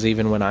advices,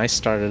 even when I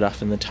started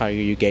off in the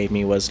Thaiger, you gave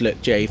me was,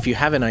 look, Jay, if you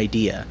have an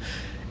idea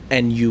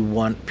and you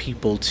want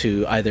people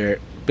to either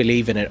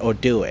believe in it or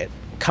do it,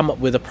 come up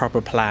with a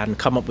proper plan,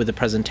 come up with a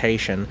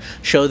presentation,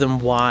 show them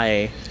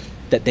why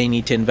that they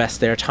need to invest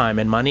their time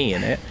and money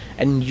in it,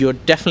 and you're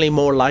definitely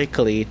more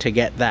likely to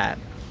get that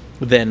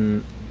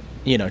than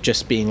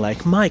just being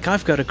like, Mike,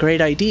 I've got a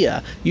great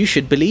idea, you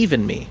should believe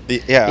in me.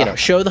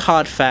 Show the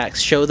hard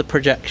facts, show the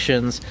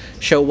projections,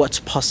 show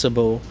what's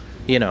possible.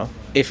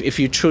 If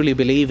you truly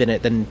believe in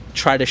it, then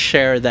try to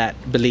share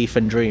that belief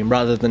and dream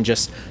rather than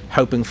just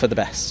hoping for the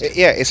best.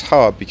 It's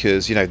hard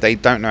because they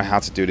don't know how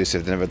to do this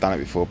if they've never done it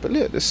before. But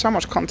look, there's so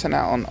much content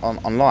out on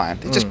online.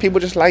 It's just people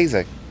just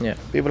lazy.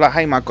 People are like,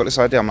 hey Mike, I've got this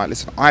idea. I'm like,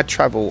 listen, I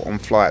travel on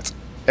flights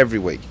every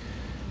week.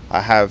 I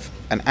have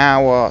an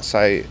hour,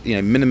 say,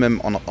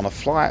 minimum on a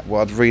flight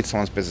where I'd read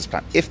someone's business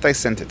plan if they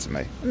sent it to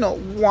me. Not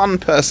one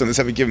person has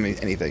ever given me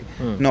anything.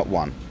 Not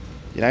one.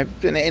 And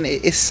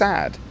it's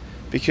sad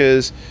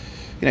because,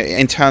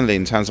 internally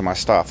in terms of my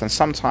staff, and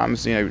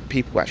sometimes,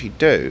 people actually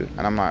do,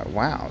 and I'm like,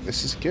 wow,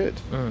 this is good.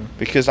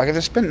 Because like if I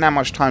spent that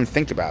much time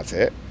thinking about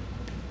it,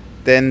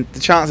 then the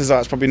chances are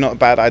it's probably not a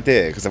bad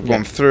idea, because I've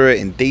gone through it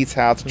in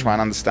detail to try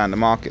and understand the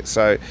market.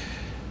 So,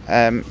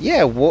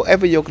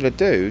 whatever you're going to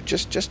do,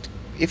 just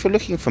if you're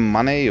looking for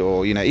money,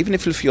 or even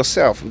if you're for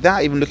yourself,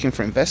 without even looking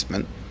for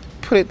investment,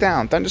 put it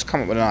down. Don't just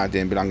come up with an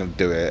idea and be like, I'm going to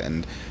do it,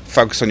 and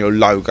focus on your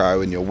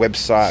logo and your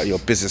website, your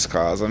business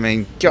cards. I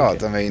mean,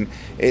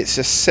 it's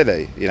just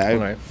silly.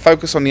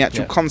 Focus on the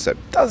actual concept.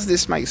 Does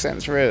this make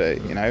sense, really?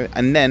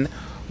 And then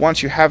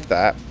once you have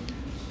that,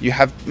 you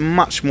have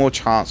much more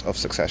chance of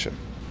succession.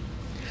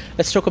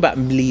 Let's talk about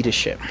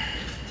leadership.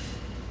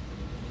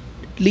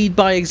 Lead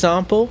by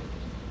example,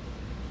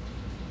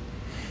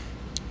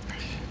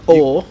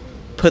 or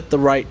put the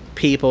right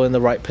people in the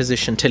right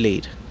position to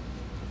lead.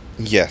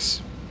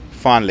 Yes,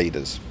 find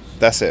leaders.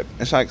 That's it.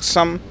 It's like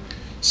some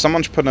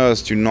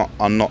entrepreneurs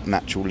are not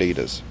natural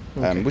leaders,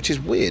 which is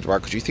weird, right?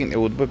 Because you think they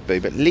would be.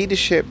 But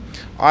leadership,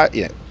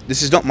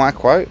 this is not my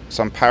quote,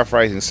 so I'm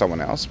paraphrasing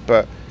someone else.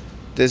 But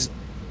there's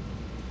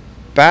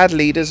bad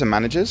leaders are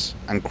managers,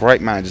 and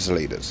great managers are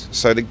leaders.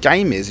 So the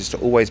game is to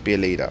always be a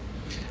leader,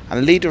 and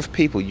a leader of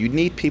people. You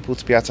need people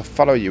to be able to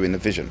follow you in the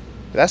vision.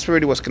 That's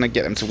really what's going to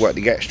get them to work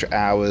the extra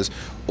hours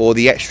or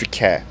the extra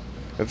care.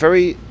 A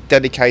very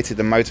dedicated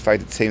and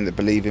motivated team that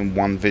believe in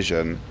one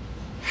vision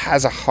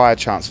has a higher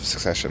chance of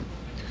succession.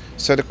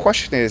 So the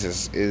question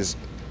is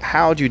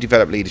how do you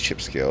develop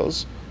leadership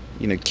skills?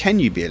 Can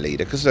you be a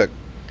leader? Because look,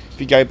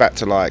 if you go back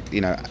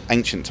to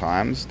ancient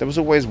times, there was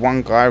always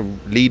one guy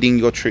leading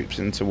your troops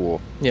into war.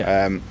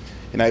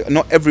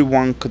 Not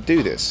everyone could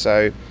do this.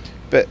 So,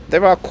 but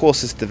there are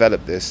courses to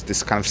develop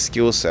this kind of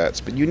skill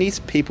sets. But you need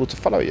people to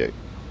follow you.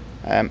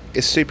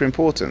 It's super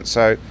important.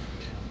 So,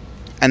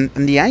 and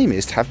the aim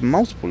is to have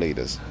multiple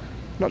leaders,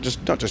 not just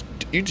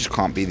you just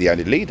can't be the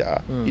only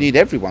leader. You need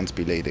everyone to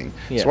be leading.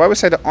 So I would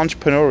say that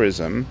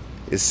entrepreneurism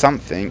is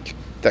something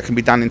that can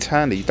be done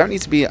internally. You don't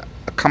need to be a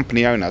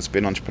company owner to be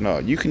an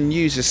entrepreneur. You can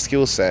use this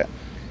skill set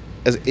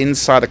as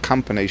inside a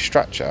company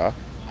structure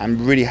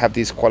and really have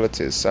these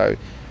qualities. So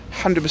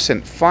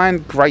 100%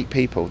 find great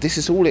people. This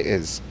is all it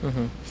is.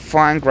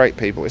 Find great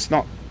people. It's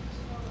not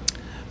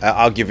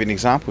I'll give you an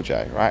example,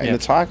 Jay, right? In the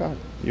Thaiger,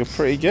 you're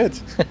pretty good,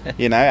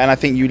 and I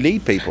think you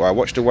lead people. I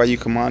watch the way you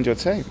command your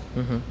team.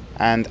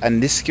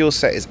 And this skill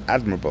set is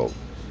admirable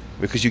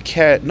because you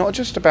care not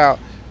just about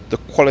the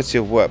quality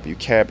of work, but you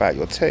care about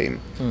your team.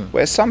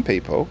 Whereas some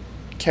people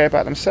care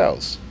about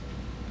themselves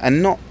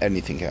and not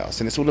anything else,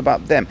 and it's all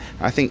about them.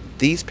 And I think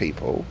these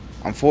people,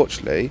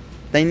 unfortunately,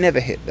 they never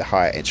hit the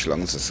higher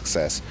echelons of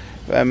success.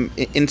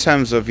 In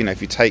terms of,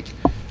 if you take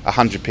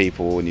 100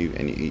 people and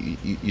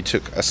you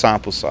took a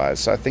sample size.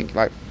 So I think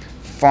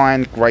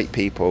find great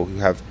people who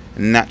have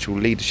natural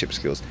leadership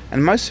skills,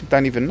 and most of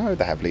them don't even know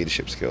they have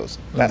leadership skills.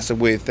 That's a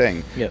weird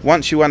thing.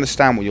 Once you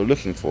understand what you're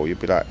looking for, you'll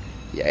be like,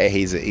 yeah,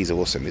 he's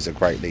awesome, he's a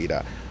great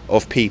leader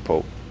of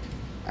people.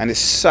 And it's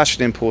such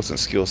an important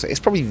skill set. It's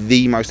probably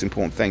the most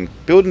important thing.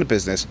 Building a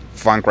business,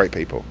 find great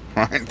people,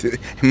 right?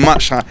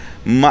 much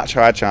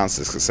higher chance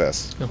of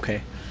success.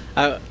 Okay.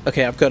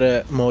 Okay, I've got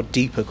a more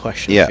deeper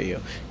question for you,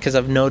 because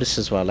I've noticed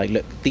as well, like,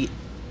 look, the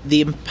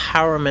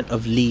empowerment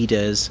of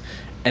leaders,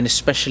 and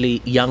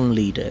especially young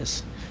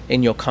leaders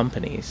in your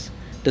companies,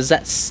 does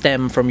that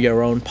stem from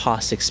your own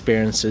past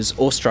experiences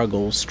or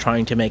struggles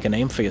trying to make a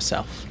name for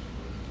yourself?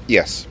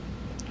 Yes.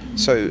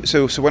 So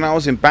when I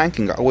was in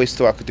banking, I always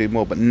thought I could do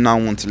more, but no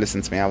one wanted to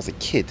listen to me. I was a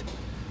kid.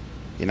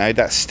 You know,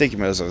 that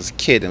stigma as I was a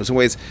kid. It was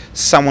always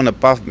someone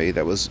above me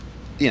that was,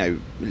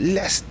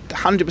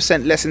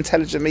 100% less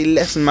intelligent than me,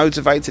 less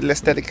motivated,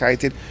 less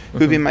dedicated,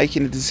 who'd been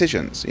making the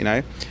decisions,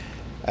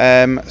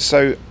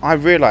 So I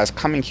realised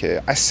coming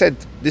here, I said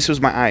this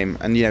was my aim.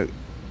 And,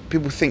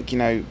 people think,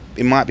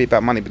 it might be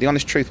about money. But the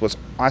honest truth was,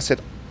 I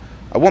said,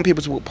 I want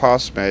people to walk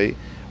past me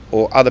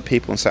or other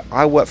people and say,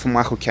 I work for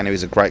Michael Kenny,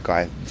 who's a great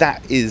guy.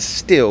 That is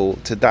still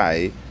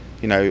today,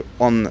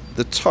 on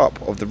the top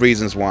of the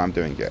reasons why I'm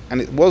doing it. And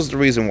it was the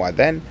reason why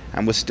then,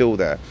 and we're still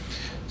there.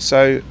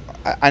 So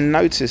I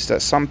noticed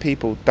that some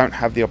people don't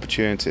have the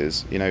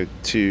opportunities,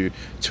 to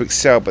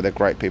excel, but they're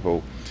great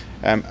people.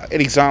 An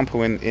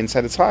example in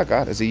say the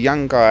Thaiger, there's a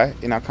young guy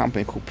in our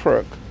company called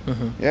Pruk.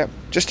 Yeah,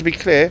 just to be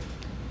clear,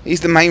 he's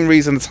the main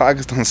reason the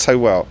Thaiger's done so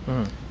well.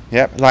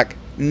 Yeah, like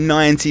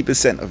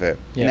 90% of it.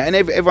 And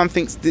everyone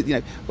thinks that,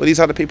 well, these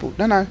other people.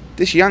 No,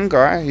 this young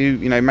guy who,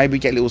 maybe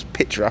get a little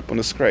picture up on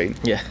the screen.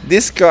 Yeah,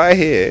 this guy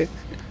here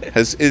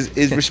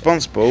is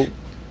responsible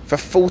for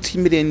 40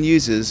 million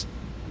users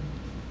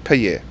per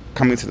year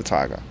coming to the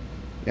Thaiger.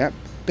 Yeah,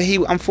 but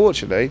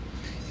unfortunately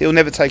he'll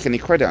never take any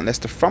credit unless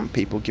the front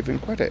people give him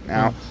credit.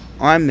 Now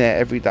I'm there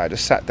every day,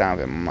 just sat down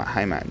with him. I'm like,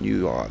 hey man,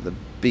 you are the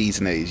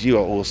bee's knees, you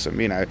are awesome.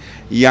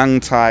 Young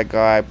Thai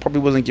guy, probably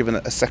wasn't given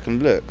a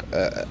second look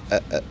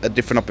at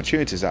different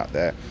opportunities out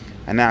there,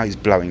 and now he's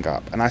blowing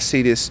up. And I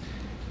see this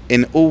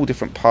in all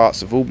different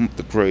parts of all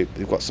the group.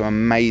 We've got some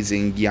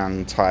amazing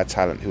young Thai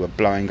talent who are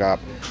blowing up,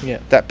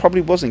 that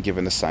probably wasn't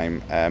given the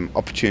same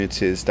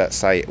opportunities that,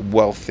 say,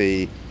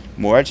 wealthy,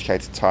 more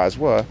educated Thais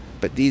were.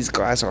 But these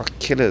guys are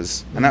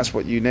killers, and that's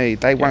what you need.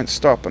 They won't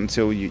stop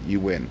until you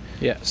win.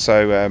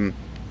 So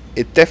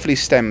it definitely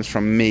stems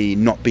from me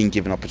not being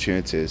given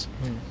opportunities,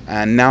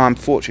 and now I'm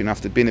fortunate enough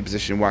to be in a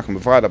position where I can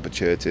provide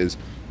opportunities.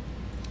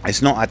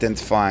 It's not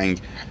identifying,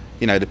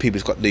 the people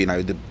who's got the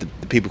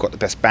people who've got the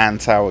best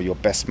banter or your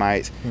best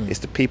mates. It's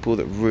the people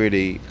that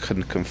really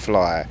can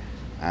fly,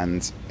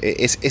 and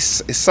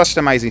it's such an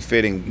amazing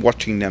feeling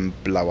watching them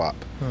blow up.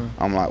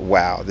 I'm like,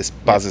 wow, this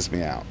buzzes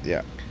me out.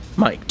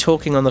 Mike,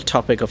 talking on the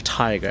topic of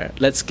Thaiger,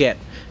 let's get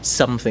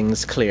some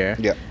things clear.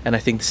 And I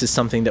think this is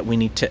something that we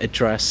need to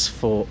address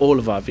for all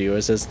of our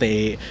viewers, as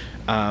they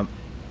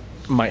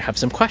might have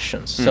some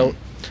questions. So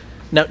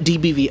now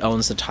DBV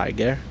owns the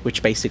Thaiger,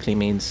 which basically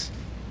means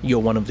you're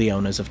one of the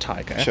owners of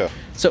Thaiger. Sure.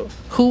 So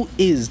who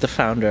is the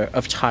founder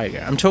of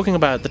Thaiger? I'm talking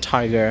about the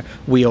Thaiger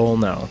we all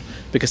know,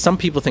 because some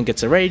people think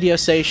it's a radio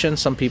station,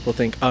 some people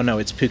think, oh no,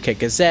 it's Phuket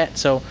Gazette.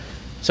 So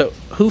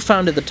who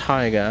founded the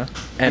Thaiger?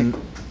 And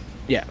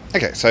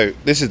okay, so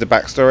this is the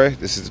backstory.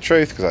 This is the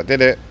truth, because I did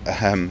it.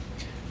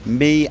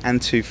 Me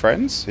and two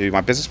friends, who are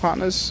my business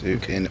partners, who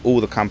in all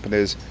the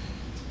companies,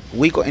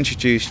 we got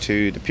introduced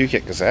to the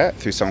Phuket Gazette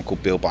through someone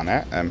called Bill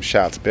Barnett.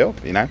 Shout out to Bill,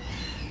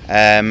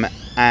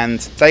 and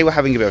they were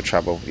having a bit of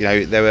trouble.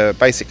 They were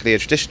basically a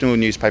traditional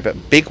newspaper,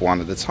 big one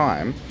at the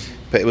time,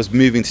 but it was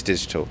moving to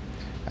digital.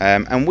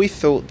 And we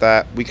thought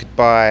that we could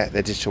buy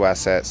their digital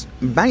assets,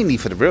 mainly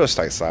for the real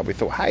estate side. We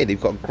thought, hey, they've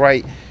got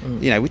great,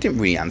 we didn't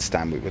really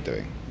understand what we were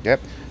doing.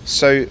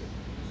 So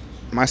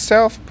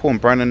myself, Paul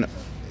and Brennan,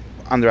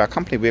 under our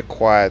company, we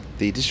acquired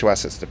the digital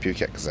assets of the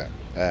Phuket Gazette.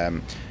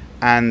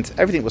 And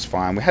everything was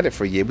fine. We had it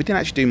for a year. We didn't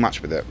actually do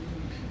much with it.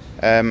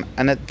 And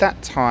at that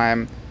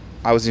time,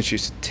 I was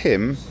introduced to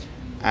Tim,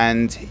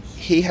 and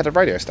he had a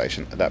radio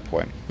station at that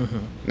point.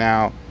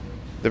 Now,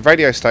 the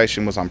radio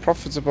station was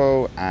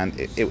unprofitable, and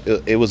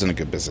it wasn't a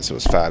good business. It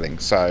was failing.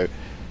 So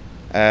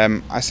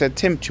I said,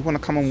 Tim, do you want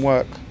to come and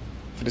work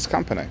for this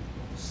company?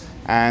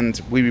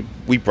 And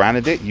we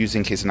branded it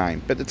using his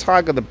name. But the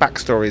Thaiger, the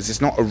backstory is,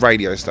 it's not a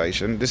radio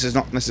station. This is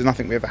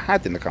nothing we ever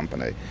had in the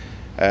company.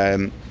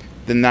 The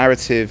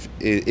narrative,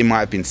 it might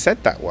have been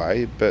said that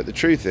way, but the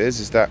truth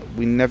is that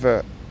we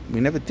never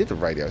did a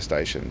radio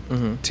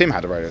station. Tim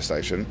had a radio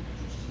station,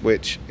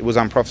 which it was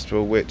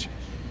unprofitable, which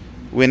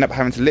we ended up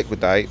having to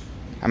liquidate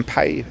and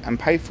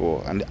pay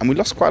for, and we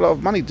lost quite a lot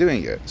of money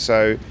doing it.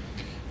 So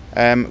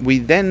we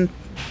then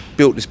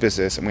built this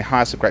business, and we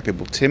hired some great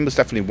people. Tim was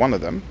definitely one of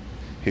them,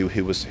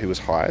 who was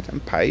hired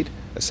and paid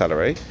a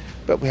salary,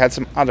 but we had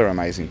some other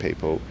amazing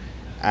people.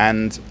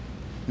 And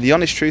the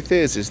honest truth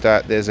is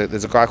that there's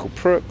a guy called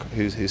Pruk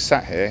who's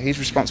sat here. He's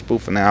responsible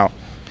for now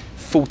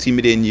 40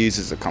 million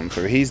users that come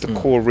through. He's the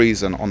core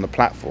reason on the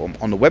platform,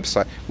 on the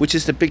website, which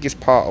is the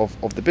biggest part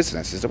of the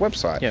business, is the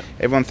website.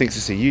 Everyone thinks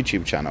it's a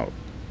YouTube channel.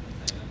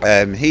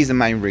 He's the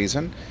main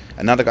reason.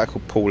 Another guy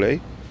called Paulie,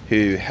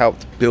 who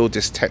helped build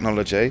this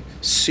technology,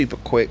 super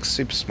quick,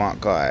 super smart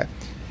guy.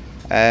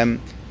 And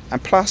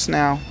plus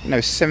now,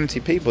 70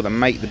 people that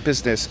make the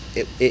business,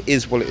 it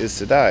is what it is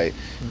today.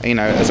 And,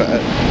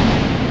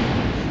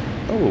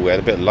 we had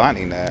a bit of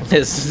lightning there.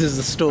 This is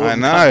the storm. I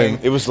know. Coming.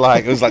 It was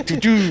like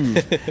doo-doo,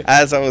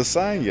 as I was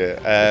saying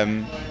it.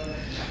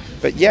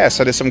 But yeah,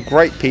 so there's some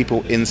great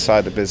people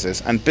inside the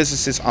business, and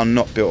businesses are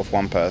not built of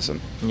one person.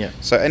 Yeah.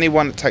 So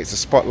anyone that takes the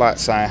spotlight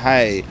saying,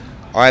 hey,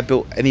 I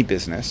built any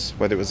business,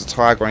 whether it was a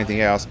Thaiger or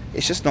anything else,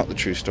 it's just not the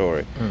true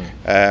story.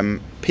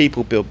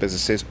 People build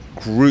businesses,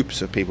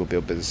 groups of people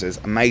build businesses,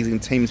 amazing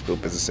teams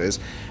build businesses,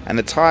 and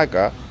the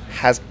Thaiger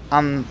has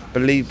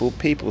unbelievable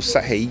people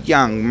sat here,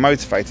 young,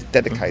 motivated,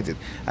 dedicated,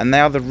 and they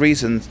are the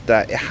reasons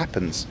that it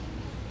happens.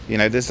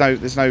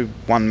 There's no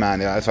one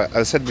man. As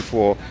I said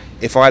before,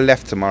 if I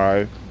left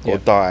tomorrow or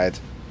died,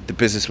 the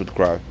business would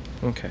grow.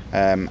 Okay.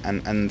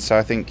 And so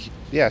I think,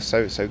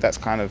 so that's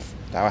kind of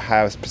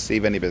how I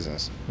perceive any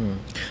business.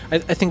 I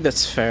think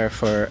that's fair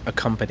for a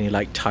company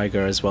like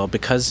Thaiger as well,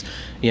 because,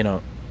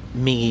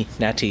 me,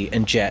 Natty,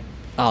 and Jet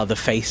are the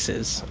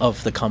faces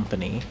of the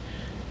company.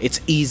 It's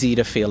easy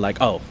to feel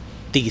like, oh,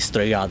 these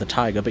three are the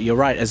Thaiger, but you're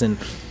right, as in,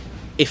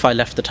 if I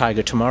left the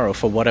Thaiger tomorrow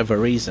for whatever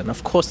reason,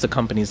 of course the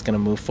company is going to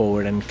move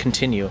forward and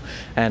continue.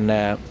 And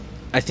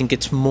I think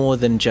it's more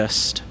than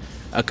just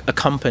a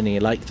company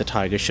like the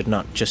Thaiger should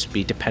not just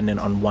be dependent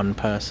on one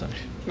person.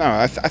 No,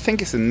 I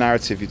think it's the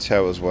narrative you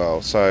tell as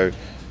well. So,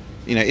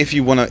 if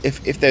you want to,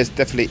 if there's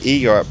definitely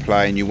ego at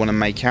play and you want to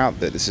make out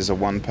that this is a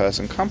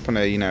one-person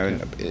company,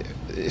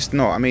 it's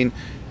not. I mean,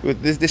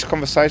 with this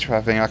conversation we're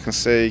having, I can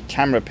see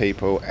camera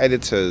people,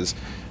 editors,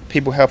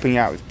 people helping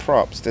out with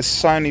props. There's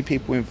so many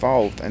people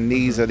involved, and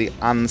these are the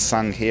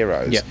unsung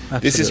heroes. Yeah, absolutely.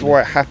 This is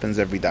why it happens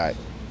every day.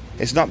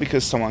 It's not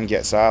because someone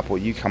gets up or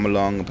you come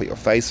along and put your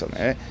face on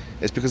it.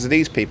 It's because of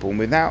these people. And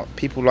without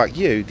people like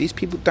you, these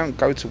people don't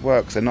go to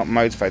work because they're not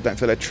motivated, don't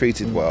feel they're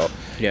treated well,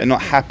 they're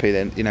not happy.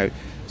 Then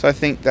So I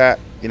think that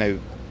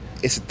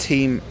it's a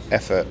team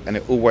effort, and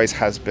it always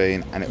has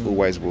been, and it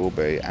always will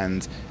be.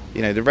 And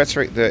the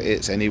rhetoric that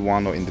it's any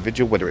one or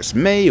individual, whether it's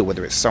me or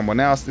whether it's someone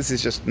else, this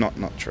is just not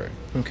true.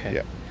 Okay.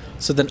 Yeah.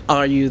 So then,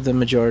 are you the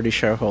majority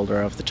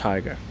shareholder of the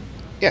Thaiger?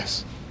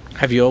 Yes.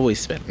 Have you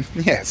always been?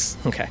 Yes.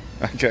 Okay.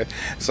 Okay.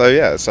 So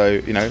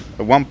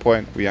at one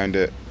point we owned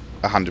it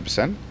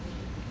 100%,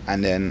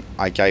 and then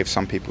I gave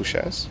some people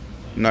shares.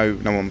 No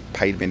one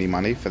paid me any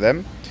money for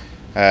them.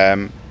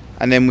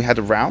 And then we had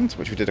a round,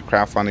 which we did a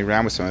crowdfunding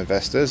round with some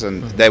investors,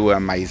 and they were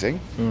amazing.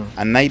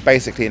 And they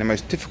basically, in the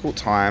most difficult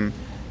time,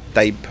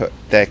 they put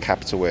their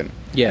capital in.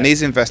 Yeah. And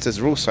these investors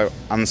are also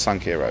unsung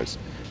heroes.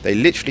 They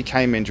literally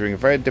came in during a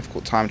very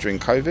difficult time during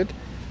COVID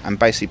and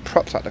basically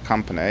propped up the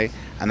company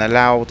and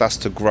allowed us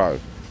to grow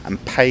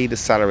and pay the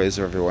salaries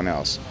of everyone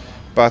else.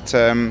 But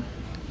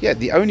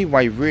the only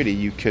way really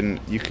you can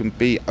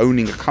be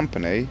owning a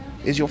company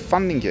is you're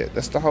funding it.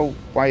 That's the whole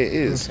way it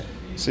is. Okay.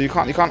 So you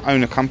can't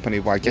own a company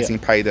by getting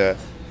paid a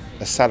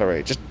salary.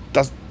 It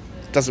just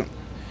doesn't.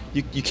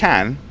 You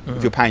can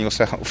if you're paying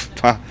yourself.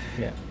 But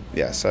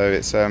so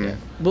it's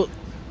Well,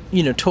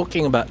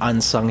 talking about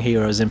unsung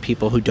heroes and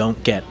people who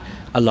don't get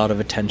a lot of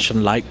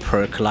attention, like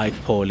Perk, like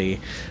Paulie,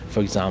 for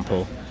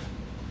example,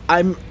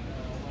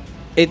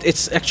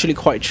 it's actually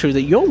quite true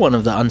that you're one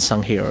of the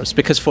unsung heroes,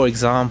 because, for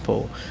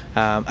example,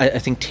 I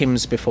think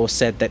Tim's before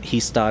said that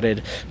he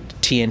started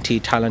TNT,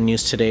 Thailand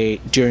News Today,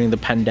 during the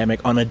pandemic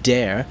on a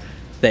dare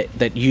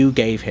that you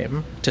gave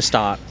him to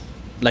start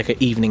like an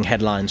evening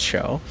headlines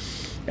show.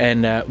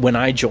 And when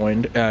I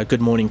joined, Good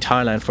Morning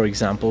Thailand, for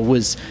example,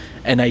 was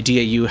an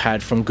idea you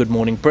had from Good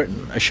Morning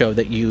Britain, a show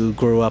that you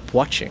grew up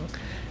watching.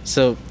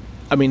 So,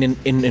 I mean,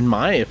 in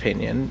my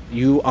opinion,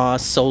 you are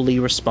solely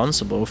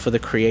responsible for the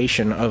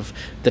creation of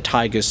the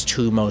Thaiger's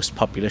two most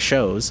popular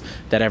shows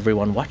that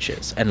everyone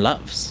watches and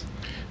loves.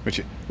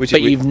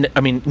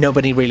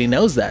 Nobody really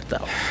knows that,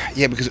 though.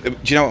 Yeah, because do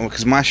you know what?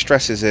 Because my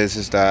stress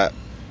is that,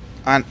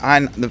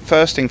 and the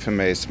first thing for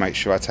me is to make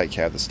sure I take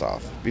care of the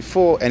staff.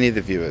 Before any of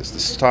the viewers, the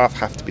staff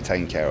have to be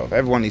taken care of.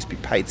 Everyone needs to be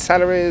paid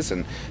salaries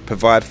and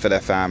provide for their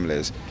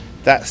families.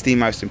 That's the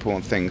most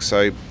important thing.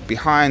 So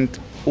behind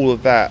all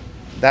of that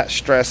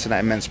stress and that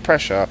immense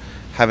pressure,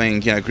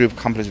 having a group of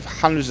companies with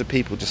hundreds of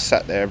people just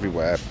sat there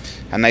everywhere,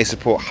 and they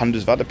support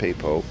hundreds of other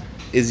people,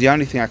 is the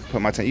only thing I can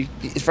put my attention.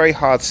 It's very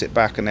hard to sit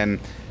back and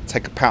then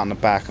take a pat on the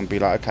back and be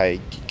like,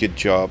 okay, good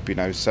job,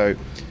 So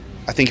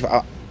I think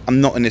I'm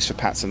not in this for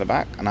pats on the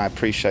back, and I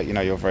appreciate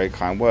your very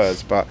kind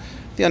words, but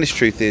the honest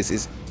truth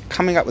is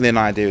coming up with an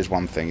idea is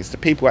one thing. It's the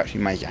people who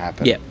actually make it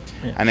happen. Yeah,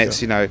 and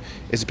sure.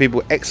 It's the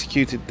people who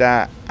executed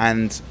that.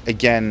 And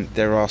again,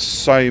 there are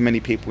so many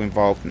people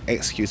involved in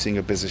executing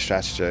a business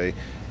strategy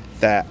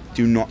that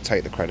do not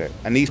take the credit,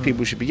 and these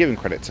people should be given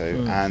credit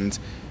to. And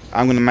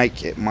I'm going to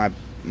make it my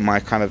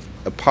kind of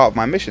a part of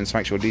my mission to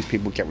make sure these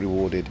people get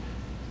rewarded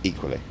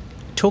equally.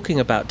 Talking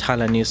about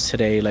Thailand News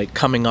Today, like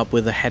coming up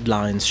with a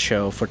headlines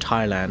show for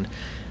Thailand,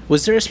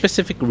 was there a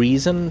specific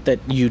reason that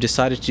you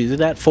decided to do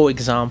that? For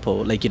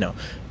example,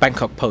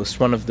 Bangkok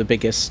Post, one of the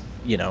biggest,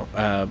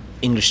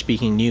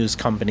 English-speaking news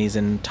companies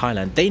in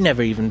Thailand, they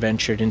never even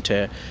ventured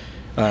into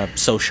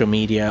social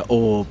media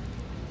or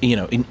in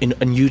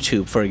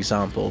YouTube, for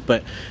example.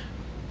 But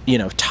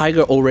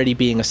Thaiger already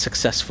being a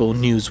successful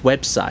news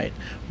website,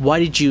 why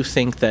did you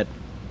think that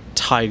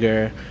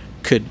Thaiger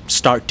could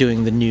start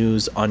doing the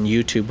news on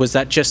YouTube? Was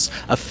that just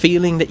a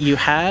feeling that you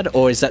had,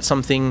 or is that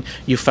something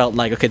you felt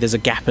like, okay, there's a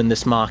gap in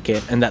this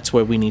market and that's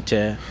where we need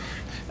to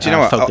Do you know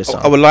what? focus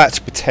on? I would like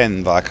to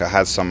pretend like I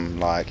had some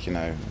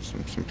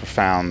some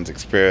profound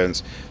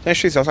experience. The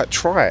truth is, I was like,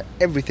 try it.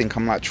 Everything,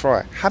 I'm like,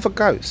 try it. Have a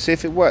go. See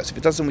if it works. If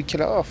it doesn't, we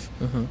kill it off.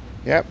 Mm-hmm.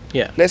 Yep.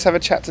 Yeah. Let's have a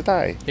chat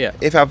today. Yeah.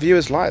 If our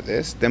viewers like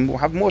this, then we'll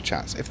have more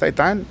chats. If they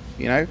don't,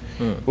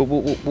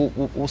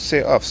 we'll see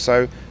it off.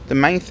 So the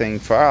main thing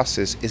for us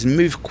is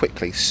move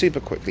quickly, super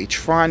quickly.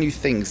 Try new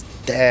things.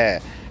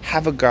 Dare.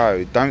 Have a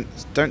go.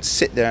 Don't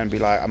sit there and be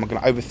like, I'm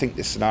going to overthink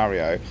this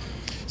scenario.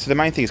 So the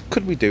main thing is,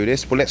 could we do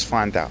this? Well, let's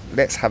find out.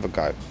 Let's have a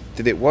go.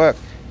 Did it work?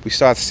 We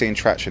started seeing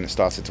traction. It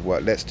started to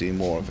work. Let's do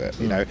more of it.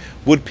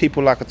 Would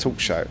people like a talk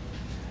show?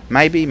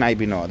 Maybe,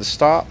 maybe not. At the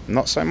start,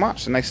 not so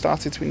much, and they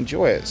started to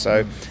enjoy it.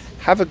 So,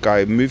 have a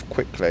go, move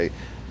quickly,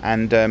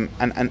 and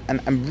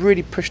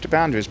really push the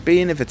boundaries. Be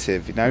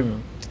innovative.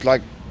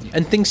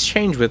 And things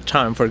change with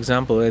time. For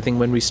example, I think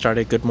when we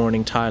started Good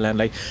Morning Thailand,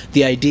 like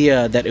the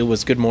idea that it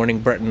was Good Morning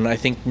Britain, I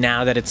think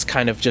now that it's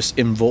kind of just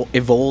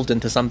evolved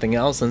into something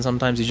else, and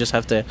sometimes you just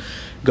have to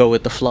go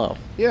with the flow.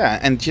 Yeah,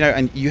 and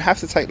you have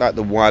to take like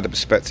the wider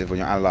perspective when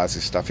you're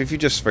analysing stuff. If you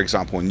just, for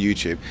example, on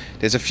YouTube,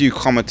 there's a few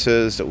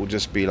commenters that will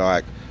just be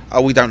like,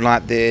 oh, we don't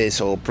like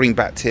this, or bring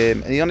back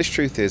Tim. And the honest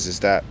truth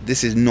is that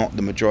this is not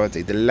the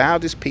majority. The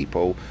loudest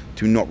people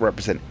do not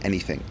represent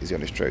anything, is the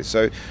honest truth.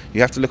 So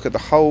you have to look at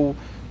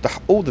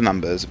all the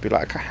numbers and be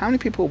like, okay, how many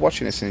people are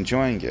watching this and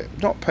enjoying it?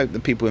 Not the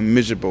people who are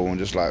miserable and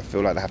just like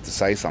feel like they have to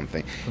say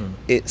something.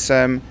 It's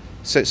so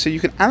you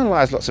can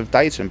analyse lots of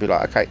data and be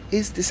like, okay,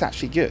 is this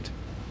actually good?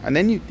 And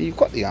then you've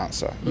got the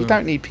answer. You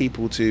don't need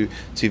people to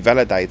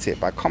validate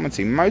it by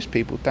commenting. Most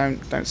people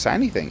don't say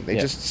anything. They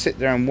just sit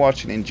there and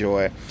watch and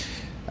enjoy.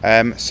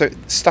 So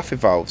stuff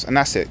evolves, and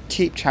that's it.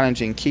 Keep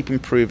challenging, keep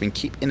improving,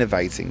 keep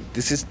innovating.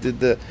 This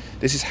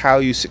is how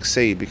you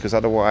succeed, because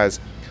otherwise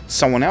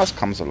someone else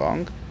comes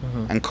along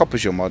and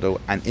copies your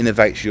model and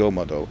innovates your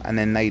model, and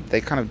then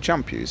they kind of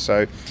jump you.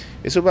 So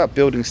it's all about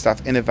building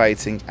stuff,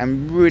 innovating,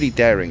 and really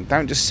daring.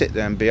 Don't just sit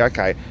there and be,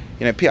 okay,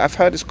 Peter, I've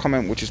heard this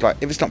comment which is like,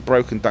 if it's not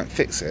broken, don't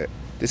fix it.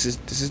 This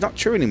is not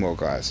true anymore,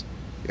 guys.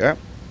 Yeah,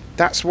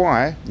 that's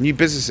why new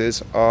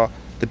businesses are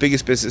the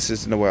biggest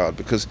businesses in the world,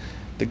 because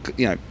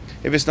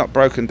if it's not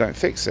broken, don't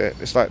fix it.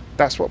 It's like,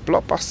 that's what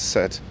Blockbuster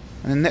said.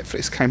 And then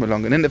Netflix came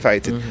along and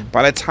innovated.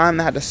 By the time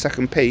they had a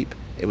second peep,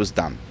 it was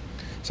done.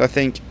 So I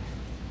think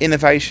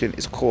innovation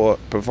is core.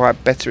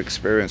 Provide better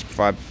experience.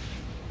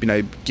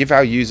 Give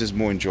our users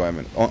more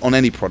enjoyment on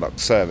any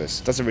product,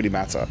 service. Doesn't really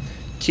matter.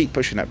 Keep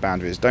pushing that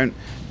boundaries. Don't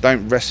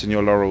rest in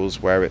your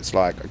laurels where it's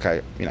like,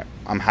 okay,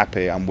 I'm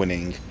happy, I'm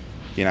winning.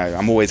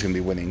 I'm always going to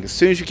be winning. As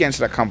soon as you get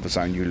into that comfort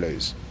zone, you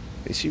lose.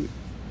 It's you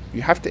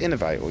have to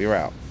innovate or you're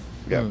out.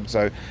 Yeah.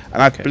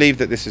 I believe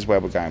that this is where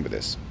we're going with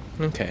this.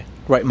 Okay.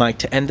 Right, Mike,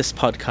 to end this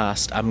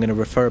podcast, I'm going to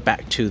refer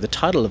back to the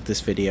title of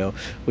this video,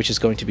 which is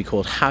going to be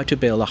called How to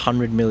Build a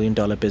 $100 Million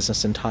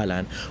Business in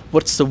Thailand.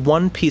 What's the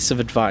one piece of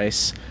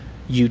advice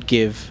you'd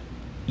give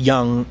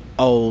young,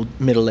 old,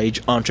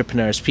 middle-aged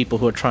entrepreneurs, people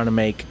who are trying to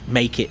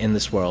make it in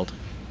this world?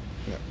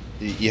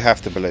 You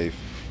have to believe.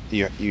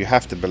 You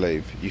have to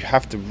believe. You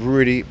have to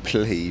really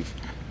believe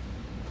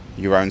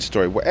your own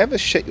story. Whatever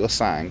shit you're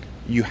saying,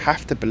 you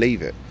have to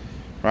believe it.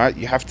 Right?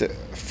 You have to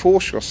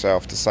force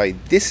yourself to say,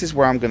 this is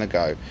where I'm going to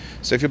go.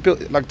 So if you're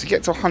to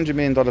get to a $100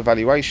 million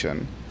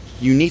valuation,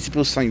 you need to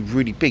build something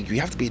really big.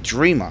 You have to be a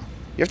dreamer.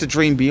 You have to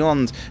dream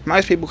beyond.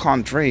 Most people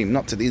can't dream,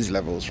 not to these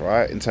levels,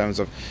 right? In terms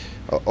of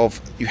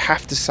you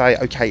have to say,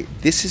 okay,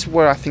 this is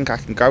where I think I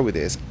can go with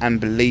this, and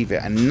believe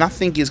it. And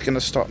nothing is going to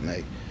stop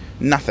me.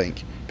 Nothing.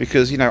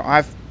 Because,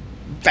 I've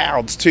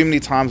vowed too many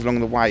times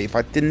along the way, if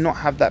I did not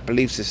have that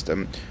belief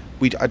system,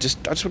 I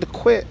just would have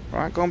quit,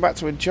 right? Going back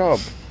to a job.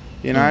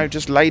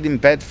 Just laid in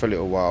bed for a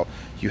little while.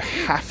 You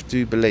have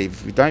to believe.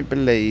 If you don't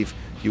believe,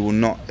 you will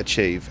not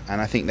achieve.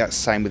 And I think that's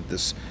the same with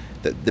this.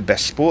 The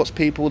best sports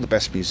people, the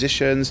best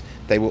musicians,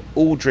 they were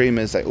all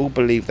dreamers. They all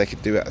believed they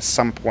could do it at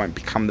some point,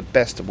 become the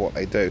best of what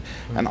they do.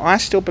 And I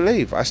still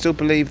believe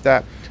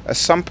that at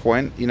some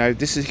point,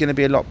 this is going to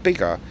be a lot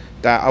bigger,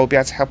 that I will be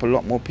able to help a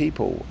lot more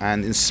people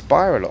and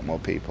inspire a lot more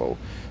people.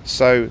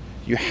 So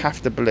you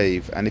have to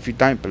believe. And if you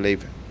don't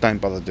believe, don't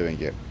bother doing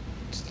it.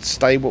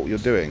 Stay what you're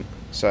doing.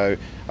 So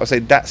I would say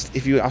that's,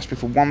 if you ask me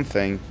for one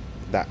thing,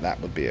 that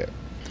would be it.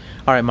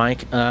 All right,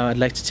 Mike, I'd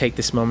like to take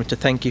this moment to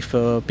thank you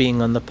for being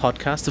on the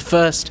podcast, the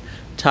first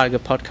Thaiger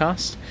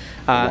podcast.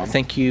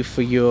 Thank you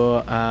for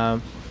your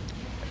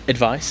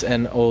advice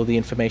and all the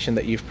information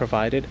that you've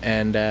provided.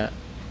 And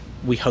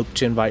we hope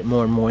to invite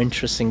more and more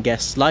interesting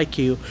guests like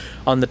you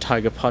on the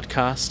Thaiger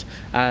podcast.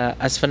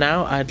 As for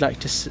now, I'd like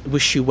to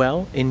wish you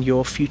well in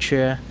your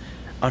future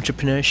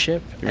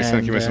entrepreneurship.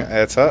 Give me some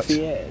air touch.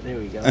 Yeah, there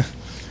we go.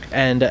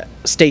 And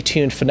stay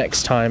tuned for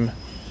next time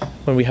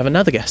when we have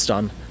another guest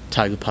on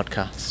Thaiger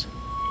Podcast.